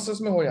interview process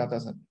mein ho jata,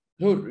 sir.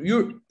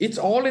 So it's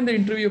all in the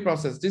interview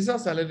process. This is our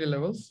salary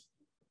levels.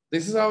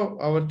 This is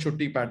our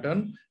chutti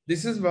pattern.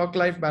 This is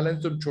work-life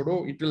balance. To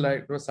chodo, it will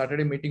like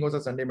Saturday meeting or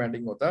Sunday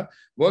meeting hota.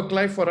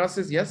 Work-life for us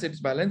is, yes, it's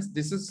balanced.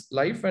 This is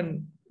life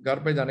and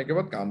घर पे जाने के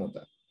बाद काम होता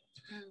है.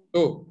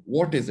 So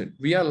what is it?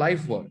 We are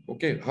life work.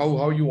 Okay,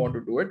 how you want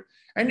to do it,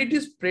 and it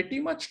is pretty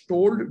much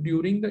told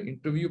during the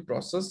interview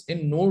process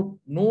in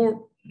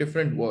no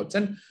different words.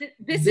 And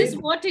this is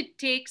what it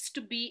takes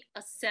to be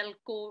a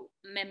Selco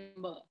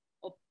member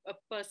or a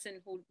person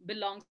who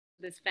belongs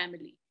to this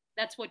family.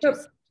 That's what you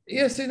say.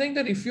 Yes, I think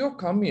that if you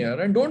come here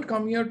and don't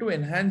come here to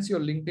enhance your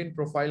LinkedIn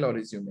profile or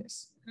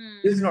resumes,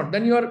 this is not,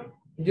 then you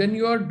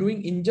are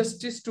doing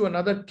injustice to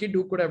another kid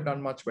who could have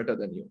done much better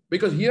than you.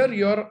 Because here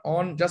you're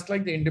on, just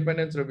like the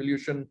independence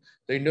revolution,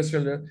 the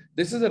industrial,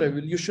 this is a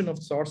revolution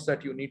of sorts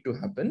that you need to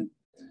happen.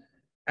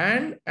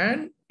 And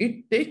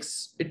it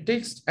takes,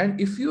 and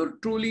if you're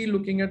truly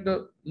looking at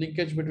the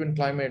linkage between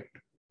climate,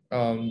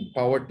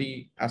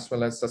 poverty, as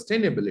well as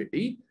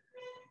sustainability,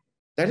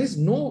 there is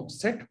no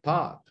set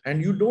path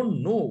and you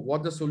don't know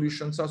what the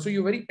solutions are. So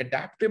you're very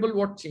adaptable,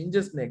 what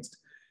changes next.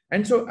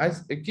 And so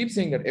as I keep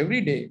saying that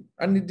every day,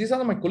 and these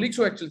are my colleagues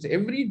who actually say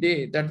every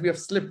day that we have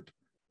slipped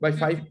by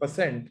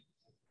 5%,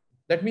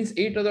 that means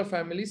 8 other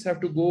families have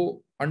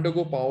to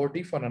undergo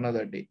poverty for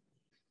another day.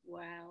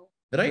 Wow.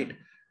 Right?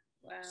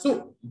 Wow.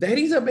 So there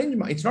is a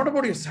benchmark. It's not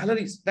about your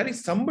salaries. There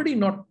is somebody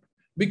not,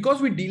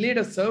 because we delayed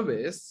a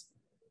service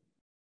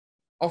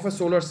of a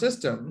solar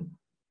system.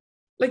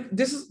 Like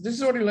this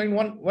is what you learn.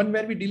 One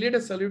where we delayed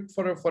a salute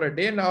for a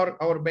day, and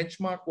our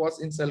benchmark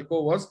was in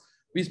Selco was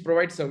we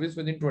provide service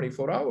within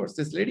 24 hours.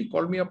 This lady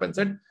called me up and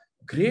said,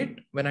 great,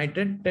 when I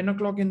did 10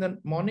 o'clock in the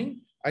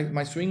morning,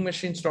 my sewing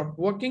machine stopped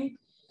working.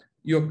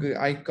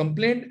 I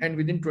complained, and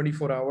within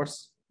 24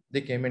 hours, they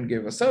came and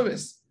gave a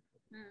service.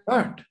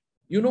 But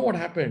you know what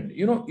happened?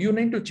 You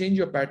need to change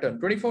your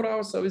pattern.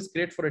 24-hour service,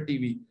 great for a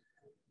TV.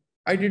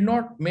 I did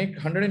not make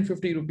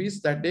 150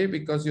 rupees that day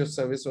because your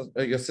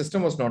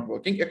system was not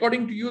working.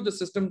 According to you, the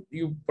system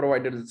you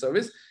provided the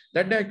service.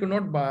 That day I could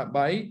not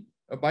buy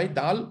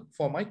dal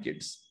for my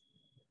kids.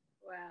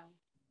 Wow.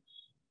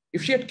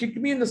 If she had kicked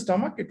me in the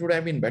stomach, it would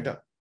have been better.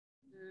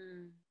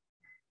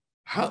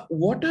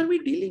 what are we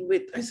dealing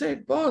with? I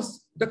said,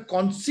 boss, the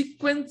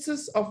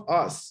consequences of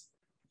us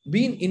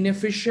being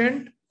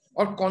inefficient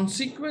or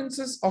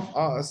consequences of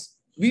us,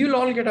 we will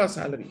all get our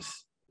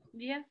salaries.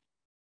 Yeah.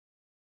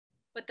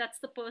 But that's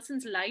the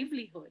person's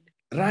livelihood.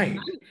 Right.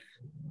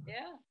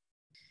 Yeah.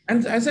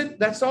 And I said,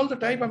 that's all the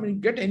time. I mean,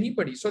 get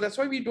anybody. So that's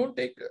why we don't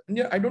take,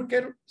 I don't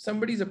care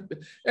somebody's,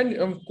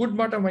 and good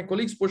matter, my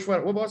colleagues push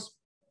for, oh boss,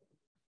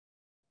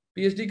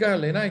 PhD का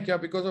लेना है क्या?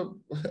 Because of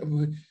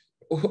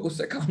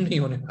उससे काम नहीं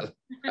होने वाला.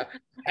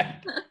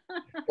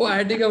 वो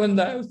आईटी का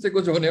बंदा है, उससे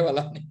कुछ होने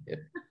वाला नहीं है.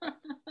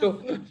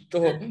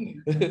 तो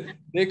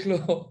देख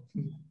लो.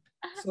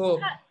 So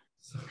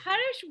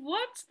Harish,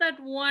 what's that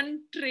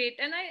one trait?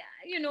 And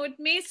it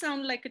may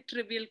sound like a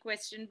trivial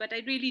question, but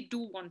I really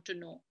do want to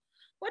know.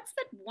 What's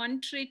that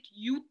one trait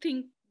you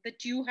think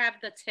that you have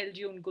that's held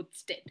you in good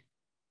stead?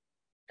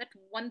 That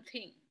one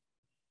thing.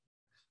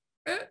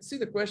 see,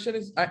 the question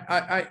is,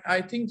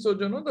 I think so.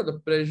 You know that the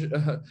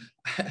pressure.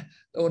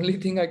 The only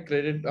thing I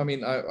credit, I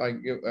mean, I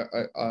give,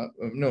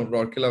 no,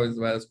 Rourkela is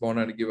where I was born.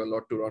 I give a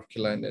lot to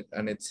Rourkela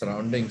and its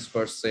surroundings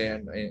per se,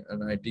 and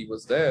IT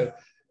was there.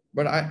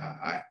 But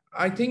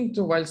I think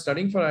so while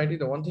studying for IT,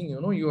 the one thing,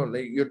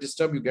 you're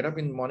disturbed. You get up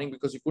in the morning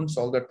because you couldn't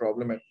solve that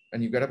problem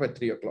and you get up at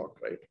 3 o'clock,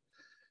 right?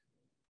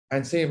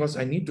 And say, was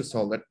I need to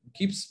solve that.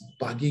 Keeps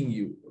bugging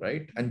you,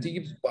 right? And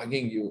keeps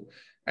bugging you.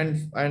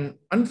 And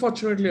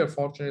unfortunately or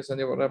fortunately,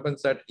 Sanjay, what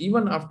happens that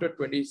even after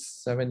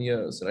 27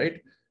 years,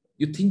 right?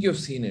 You think you've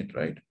seen it,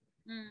 right?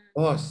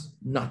 Boss,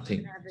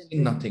 nothing,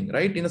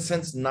 right? In a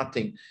sense,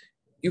 nothing.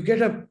 You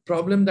get a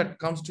problem that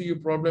comes to you,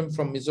 problem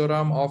from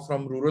Mizoram or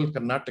from rural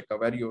Karnataka,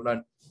 where you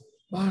learn,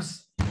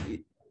 boss, so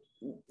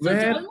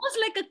it's almost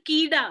like a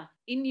kida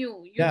in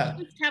you. You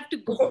just have to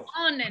go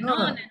on and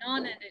on and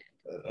on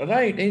and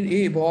right.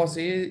 Hey, boss,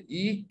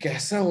 ये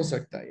कैसा हो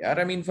सकता है यार?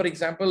 I mean, for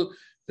example,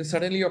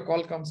 suddenly your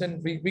call comes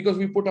in because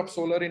we put up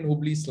solar in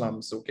Hubli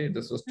slums. Okay,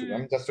 this was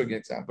I'm just to give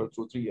example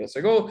 2-3 years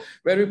ago,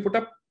 where we put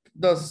up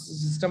the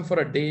system for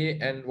a day,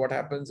 and what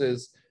happens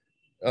is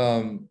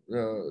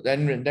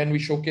then we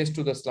showcase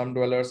to the slum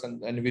dwellers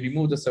and we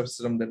remove the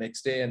system the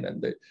next day,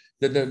 and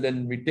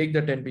then we take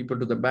the 10 people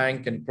to the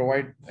bank and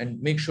provide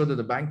and make sure that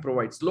the bank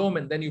provides loan,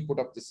 and then you put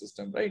up the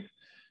system, right?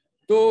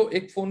 तो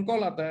एक phone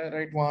call आता है,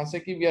 right, वहां से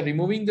कि we are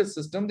removing the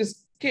system.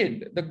 This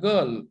kid, the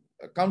girl,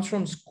 comes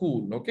from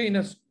school, okay, in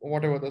a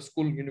whatever the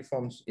school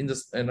uniforms in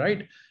this,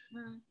 right?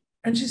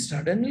 And she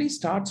suddenly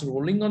starts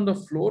rolling on the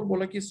floor,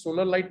 बोला कि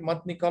solar light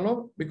मत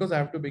निकालो because I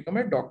have to become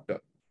a doctor.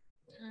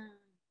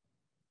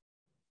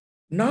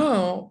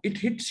 Now it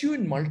hits you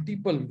in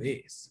multiple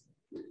ways.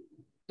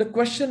 The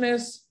question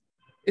is,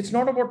 it's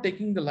not about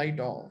taking the light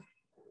off.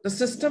 The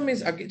system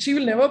is, she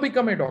will never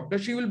become a doctor.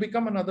 She will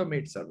become another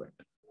maid servant.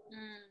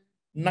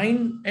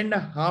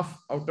 9.5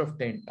 out of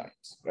 10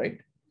 times, right?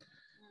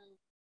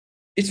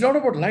 It's not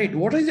about light.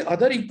 What is the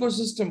other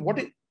ecosystem?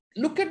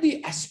 Look at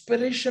the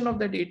aspiration of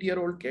that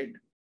 8-year-old kid.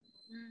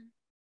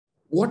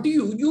 What do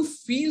you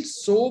feel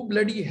so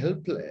bloody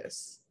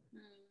helpless,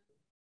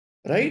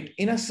 right?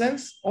 In a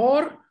sense,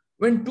 or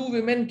when two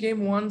women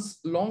came once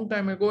long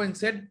time ago and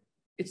said,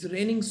 it's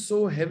raining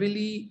so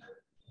heavily,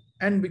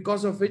 and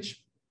because of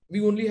which we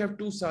only have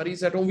 2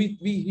 saris at home.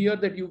 We hear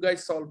that you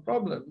guys solve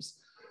problems,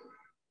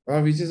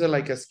 which is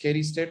like a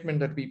scary statement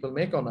that people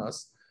make on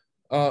us.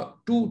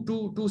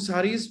 Two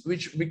saris,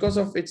 which because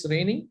of it's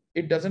raining,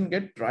 it doesn't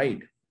get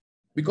dried.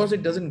 Because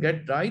it doesn't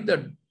get dried,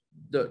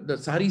 the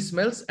sari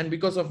smells, and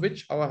because of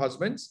which our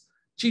husbands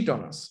cheat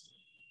on us.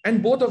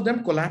 And both of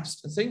them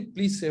collapsed and saying,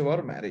 please save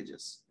our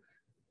marriages.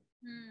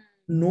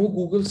 No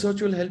Google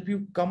search will help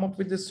you come up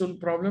with this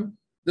problem.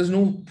 There's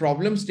no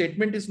problem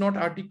statement is not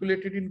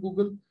articulated in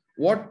Google.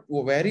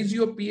 Where is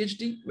your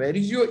PhD? Where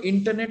is your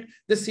internet?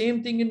 The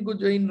same thing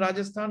in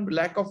Rajasthan,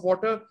 lack of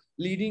water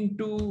leading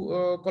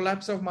to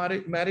collapse of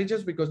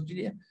marriages. Because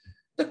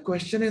the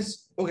question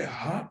is, okay,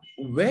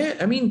 where?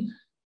 I mean,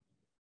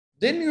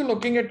 then you're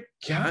looking at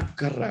kya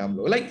kar raha hai hum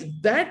log? Like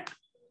that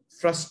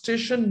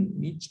frustration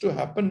needs to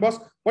happen, boss.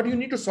 But you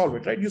need to solve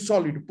it, right? You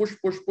solve it, push.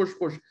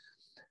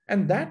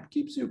 And that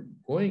keeps you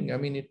going. I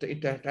mean,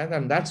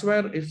 and that's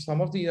where if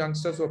some of the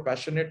youngsters who are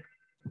passionate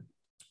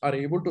are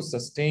able to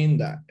sustain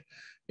that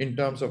in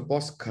terms of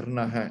boss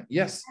karna hai.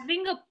 Yes.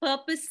 Having a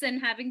purpose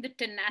and having the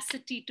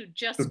tenacity to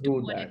just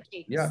do what it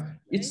takes. Yeah. Right?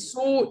 It's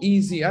so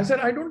easy. I said,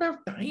 I don't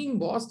have time,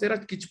 boss. Tera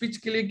kichpich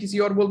ke liye kisi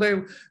aur bolta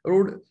hai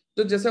road.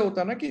 So jaise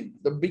hota na ki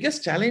the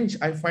biggest challenge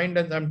I find,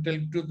 and I'm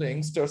telling to the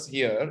youngsters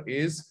here,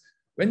 is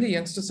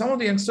when some of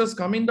the youngsters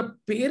come in, the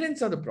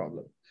parents are the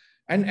problem.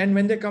 And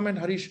when they come and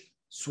Harish,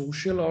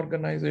 social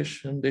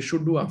organization, they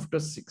should do after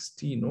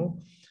 60, no?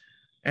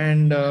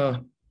 And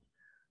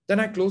then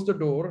I closed the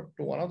door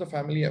to one of the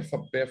family,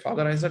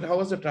 father. I said, how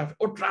was the traffic?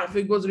 Oh,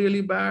 traffic was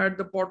really bad.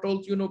 The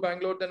potholes,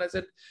 Bangalore. Then I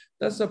said,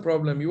 that's the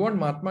problem. You want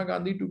Mahatma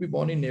Gandhi to be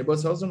born in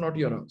neighbor's house or not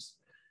your house?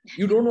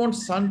 You don't want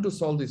son to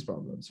solve these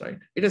problems, right?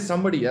 It is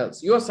somebody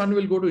else. Your son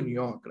will go to New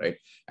York, right?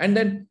 And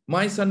then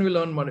my son will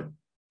earn money.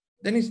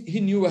 Then he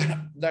knew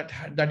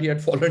that he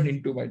had fallen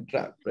into my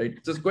trap, right?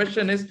 So the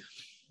question is,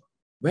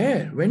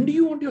 Where? When do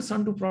you want your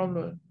son to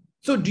problem?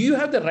 So do you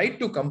have the right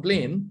to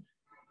complain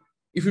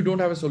if you don't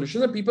have a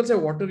solution? And people say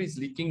water is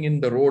leaking in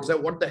the roads.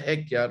 What the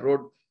heck, yeah,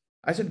 road.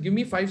 I said, give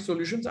me 5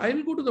 solutions. I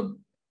will go to the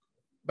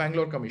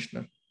Bangalore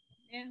commissioner.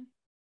 Yeah.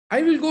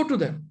 I will go to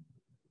them.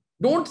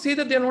 Don't say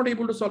that they're not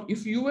able to solve.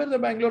 If you were the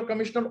Bangalore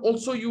commissioner,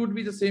 also you would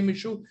be the same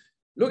issue.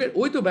 Look at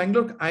to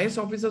Bangalore IS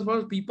officers,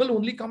 people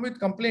only come with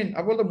complaint.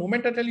 About the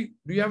moment I tell you,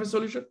 do you have a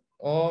solution?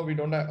 Oh, we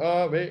don't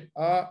have, wait,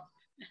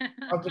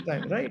 of the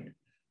time, right?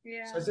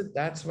 Yeah. So I said,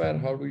 that's where,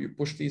 how do you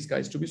push these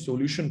guys to be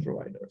solution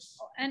providers?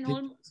 And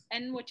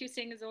what you're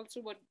saying is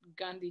also what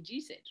Gandhi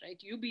ji said, right?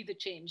 You be the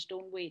change,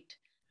 don't wait.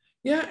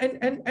 Yeah,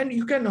 and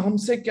you can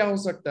हमसे क्या हो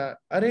सकता है?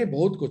 अरे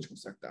बहुत कुछ हो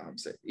सकता है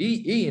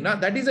हमसे.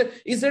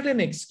 ना, is that an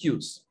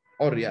excuse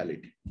or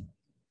reality?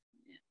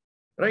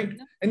 Right?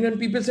 No. And when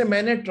people say,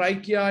 मैंने try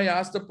किया, I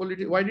asked the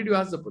politician. Why did you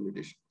ask the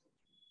politician?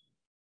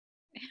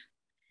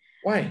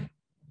 Why?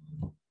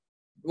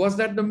 Was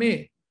that the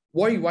May?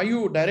 Why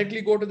you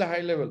directly go to the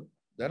high level?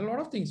 There are a lot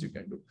of things you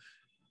can do.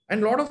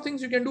 And a lot of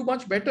things you can do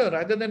much better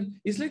rather than,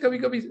 it's like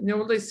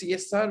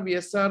CSR,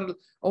 VSR,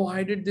 oh,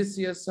 I did this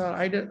CSR,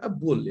 I did a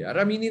bull. Yeah.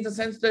 I mean, in the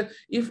sense that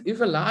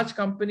if a large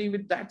company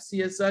with that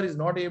CSR is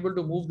not able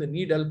to move the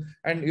needle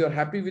and you're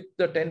happy with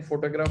the 10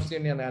 photographs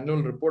in an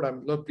annual report,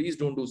 please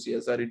don't do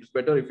CSR. It's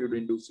better if you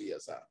didn't do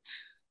CSR.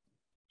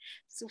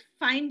 So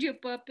find your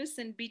purpose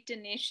and be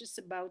tenacious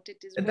about it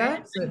is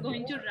where I'm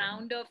going to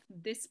round off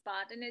this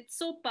part. And it's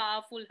so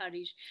powerful,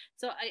 Harish.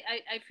 So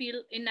I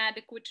feel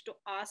inadequate to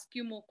ask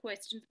you more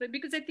questions, but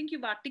because I think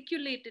you've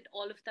articulated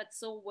all of that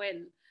so well,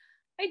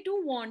 I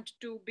do want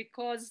to,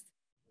 because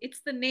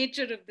it's the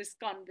nature of this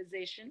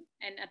conversation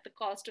and at the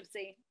cost of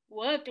saying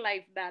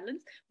work-life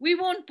balance, we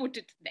won't put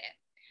it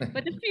there.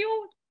 But a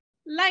few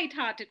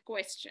light-hearted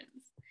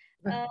questions.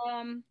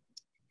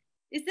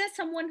 Is there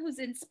someone who's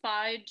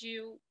inspired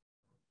you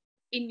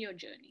in your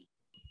journey?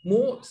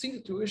 More, see, the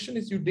situation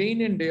is you day in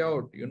and day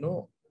out,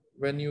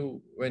 when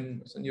you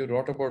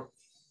wrote about,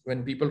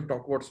 when people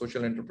talk about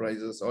social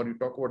enterprises or you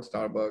talk about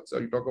Starbucks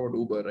or you talk about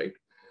Uber, right?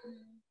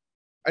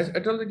 I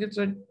tell the kids,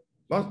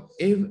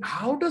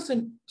 how does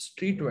a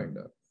street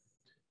vendor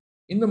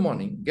in the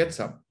morning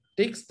gets up,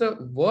 takes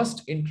the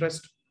worst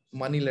interest,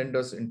 money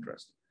lender's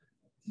interest,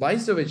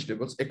 buys the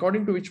vegetables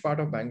according to which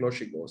part of Bangalore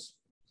she goes.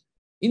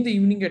 In the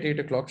evening at 8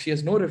 o'clock, she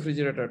has no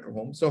refrigerator at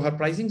home. So her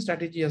pricing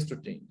strategy has to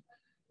change.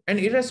 And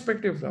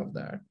irrespective of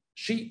that,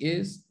 she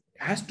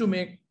has to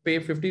pay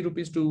 50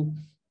 rupees to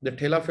the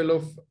Thela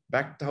fellow,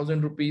 back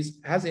 1,000 rupees,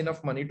 has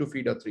enough money to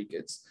feed her 3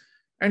 kids.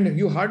 And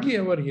you hardly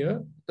ever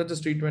hear that the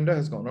street vendor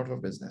has gone out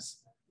of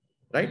business,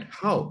 right?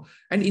 How?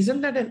 And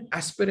isn't that an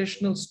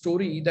aspirational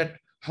story, that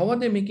how are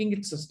they making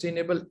it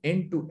sustainable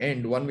end to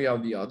end, one way or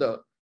the other,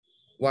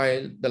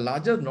 while the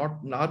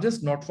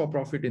largest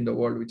not-for-profit in the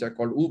world, which are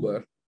called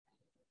Uber,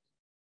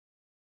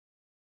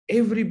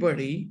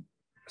 everybody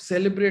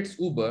celebrates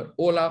Uber,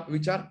 Ola,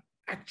 which are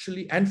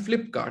actually, and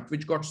Flipkart,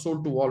 which got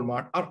sold to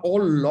Walmart, are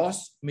all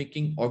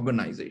loss-making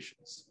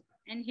organizations.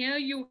 And here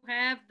you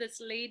have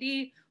this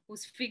lady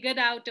who's figured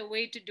out a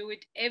way to do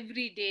it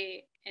every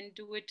day and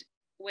do it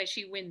where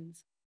she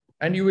wins.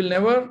 And you will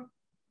never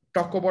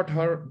talk about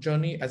her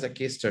journey as a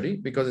case study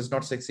because it's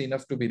not sexy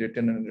enough to be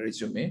written in a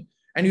resume.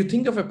 And you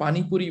think of a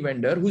pani puri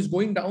vendor who's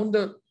going down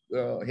the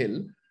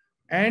hill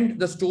and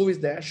the stove is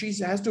there. She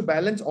has to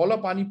balance all her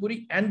pani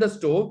puri and the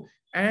stove.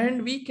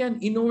 And we can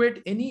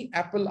innovate any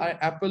Apple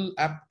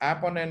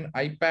app on an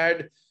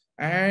iPad,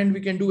 and we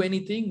can do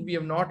anything. We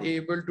are not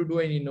able to do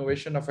an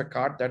innovation of a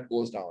cart that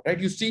goes down, right?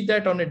 You see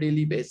that on a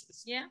daily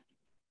basis. Yeah.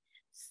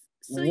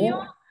 So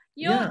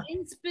your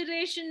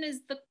inspiration is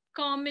the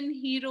common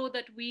hero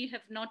that we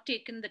have not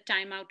taken the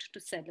time out to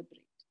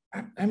celebrate.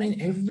 I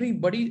mean,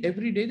 everybody,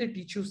 every day they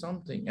teach you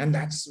something, and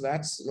that's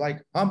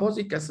like, boss,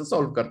 ye kaise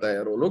solve karta hai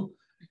yaar wo log?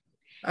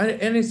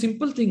 And a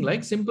simple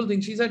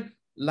thing, she said,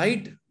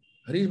 light.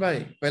 Harish भाई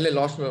पहले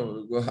loss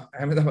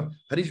में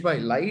हरीश भाई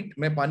light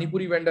मैं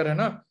panipuri vendor है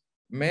ना,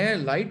 मैं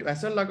light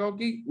ऐसा लगाओ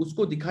कि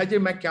उसको दिखाई दे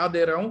मैं क्या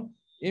दे रहा हूं,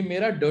 ये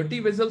मेरा डर्टी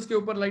वेजल्स के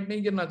ऊपर लाइट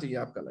नहीं गिरना चाहिए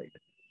आपका लाइट,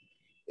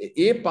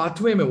 ये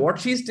पाथवे में what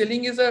she is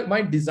telling is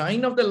my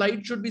design of the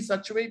light should be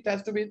such way it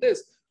has to be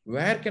this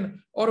where can.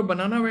 और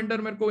बनाना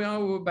वेंडर मेरे को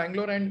यहाँ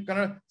बैंगलोर एंड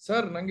कनाडा,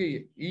 सर नंगे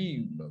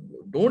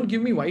don't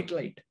give me white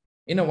light,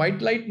 in a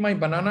white light my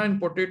banana and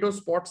potato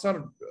spots are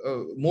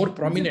more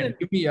prominent,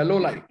 give me yellow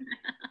light.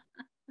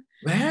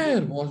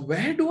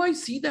 Where do I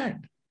see that?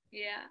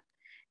 Yeah.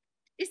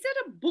 Is there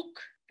a book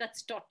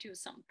that's taught you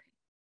something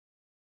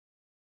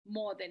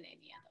more than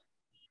any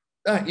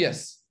other?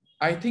 Yes.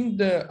 I think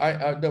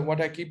the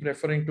what I keep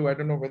referring to, I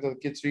don't know whether the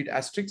kids read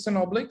Asterix and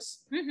Obelix.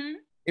 Mm-hmm.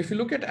 If you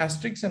look at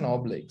Asterix and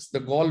Obelix,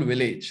 the Gaul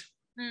village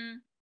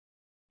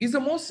is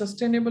the most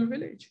sustainable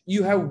village.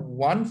 You have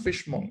one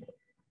fishmonger,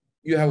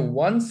 you have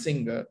one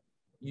singer,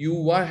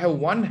 you have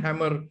one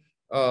hammer,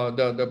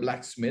 the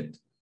blacksmith.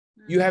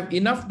 You have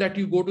enough that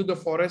you go to the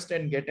forest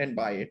and get and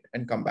buy it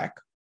and come back.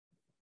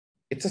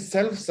 It's a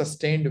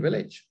self-sustained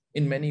village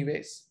in many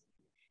ways.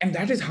 And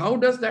that is how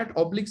does that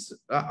Obelix,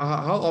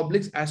 how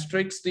Obelix,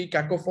 Asterix, the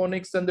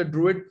Cacophonics and the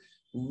Druid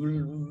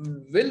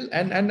will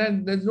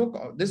and there's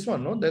no this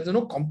one, no, there's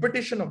no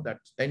competition of that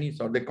any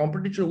sort. The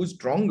competition who's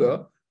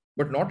stronger,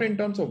 but not in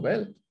terms of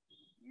wealth.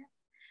 Yeah.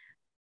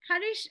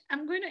 Harish,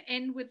 I'm going to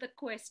end with a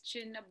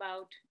question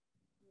about,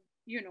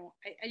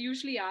 I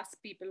usually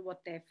ask people what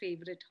their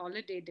favorite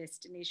holiday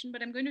destination,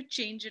 but I'm going to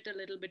change it a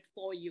little bit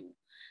for you.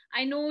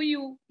 I know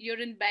you're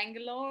in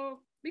Bangalore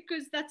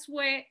because that's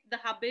where the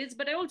hub is,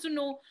 but I also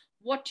know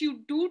what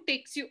you do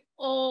takes you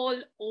all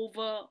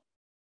over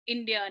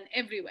India and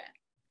everywhere.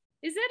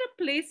 Is there a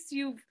place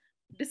you've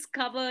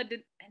discovered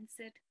and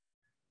said,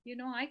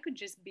 I could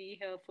just be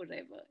here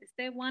forever? Is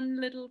there one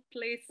little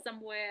place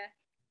somewhere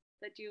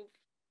that you've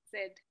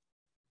said,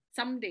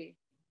 someday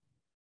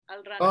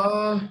I'll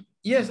run away?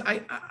 Yes,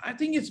 I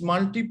think it's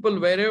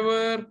multiple.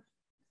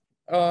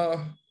 Uh,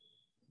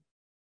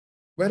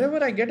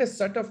 wherever I get a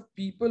set of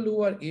people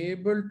who are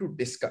able to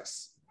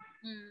discuss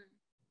Mm.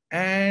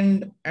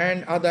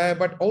 and other,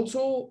 but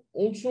also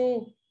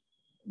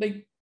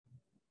like,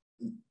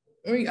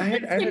 I mean, So the I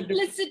had a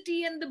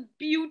simplicity and the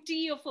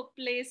beauty of a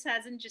place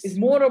hasn't it's just.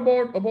 more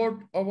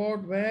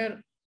about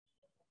where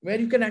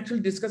you can actually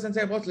discuss and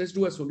say, boss, let's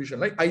do a solution.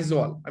 Like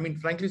Aizawl. I mean,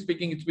 frankly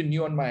speaking, it's been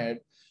new on my head.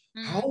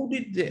 Mm.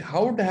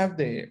 How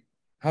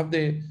have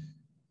they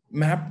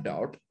mapped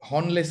out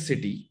Hornless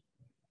City,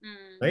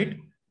 Mm. right?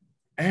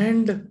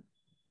 And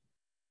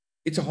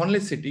it's a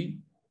Hornless City,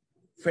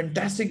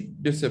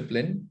 fantastic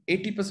discipline.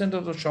 80%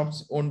 of the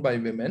shops owned by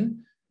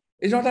women.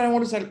 It's not that I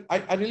want to sell.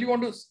 I really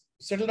want to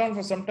settle down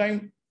for some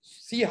time,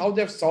 see how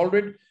they've solved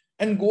it,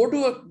 and go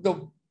to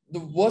the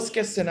worst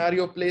case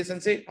scenario place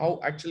and say how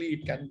actually I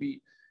it can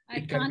be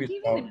can't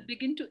solved. even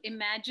begin to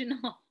imagine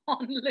a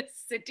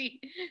homeless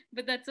city,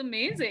 but that's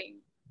amazing.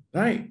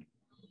 Right.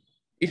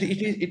 Yeah.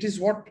 It is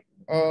what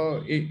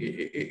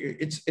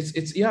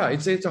it's yeah,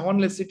 it's a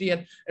Hornless City,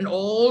 and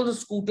all the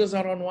scooters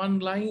are on one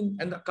line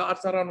and the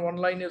cars are on one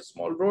line in a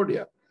small road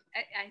here.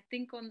 I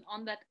think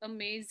on that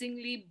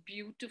amazingly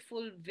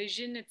beautiful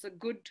vision, it's a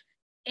good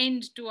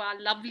end to our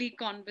lovely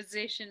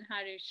conversation,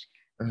 Harish.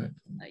 Uh,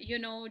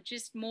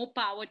 Just more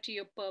power to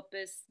your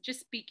purpose.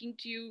 Just speaking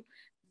to you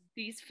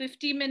these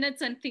 50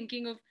 minutes and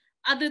thinking of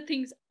other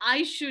things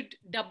I should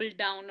double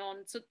down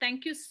on. So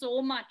thank you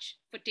so much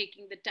for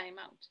taking the time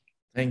out.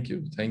 thank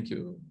you, thank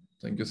you,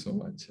 thank you so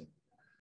much.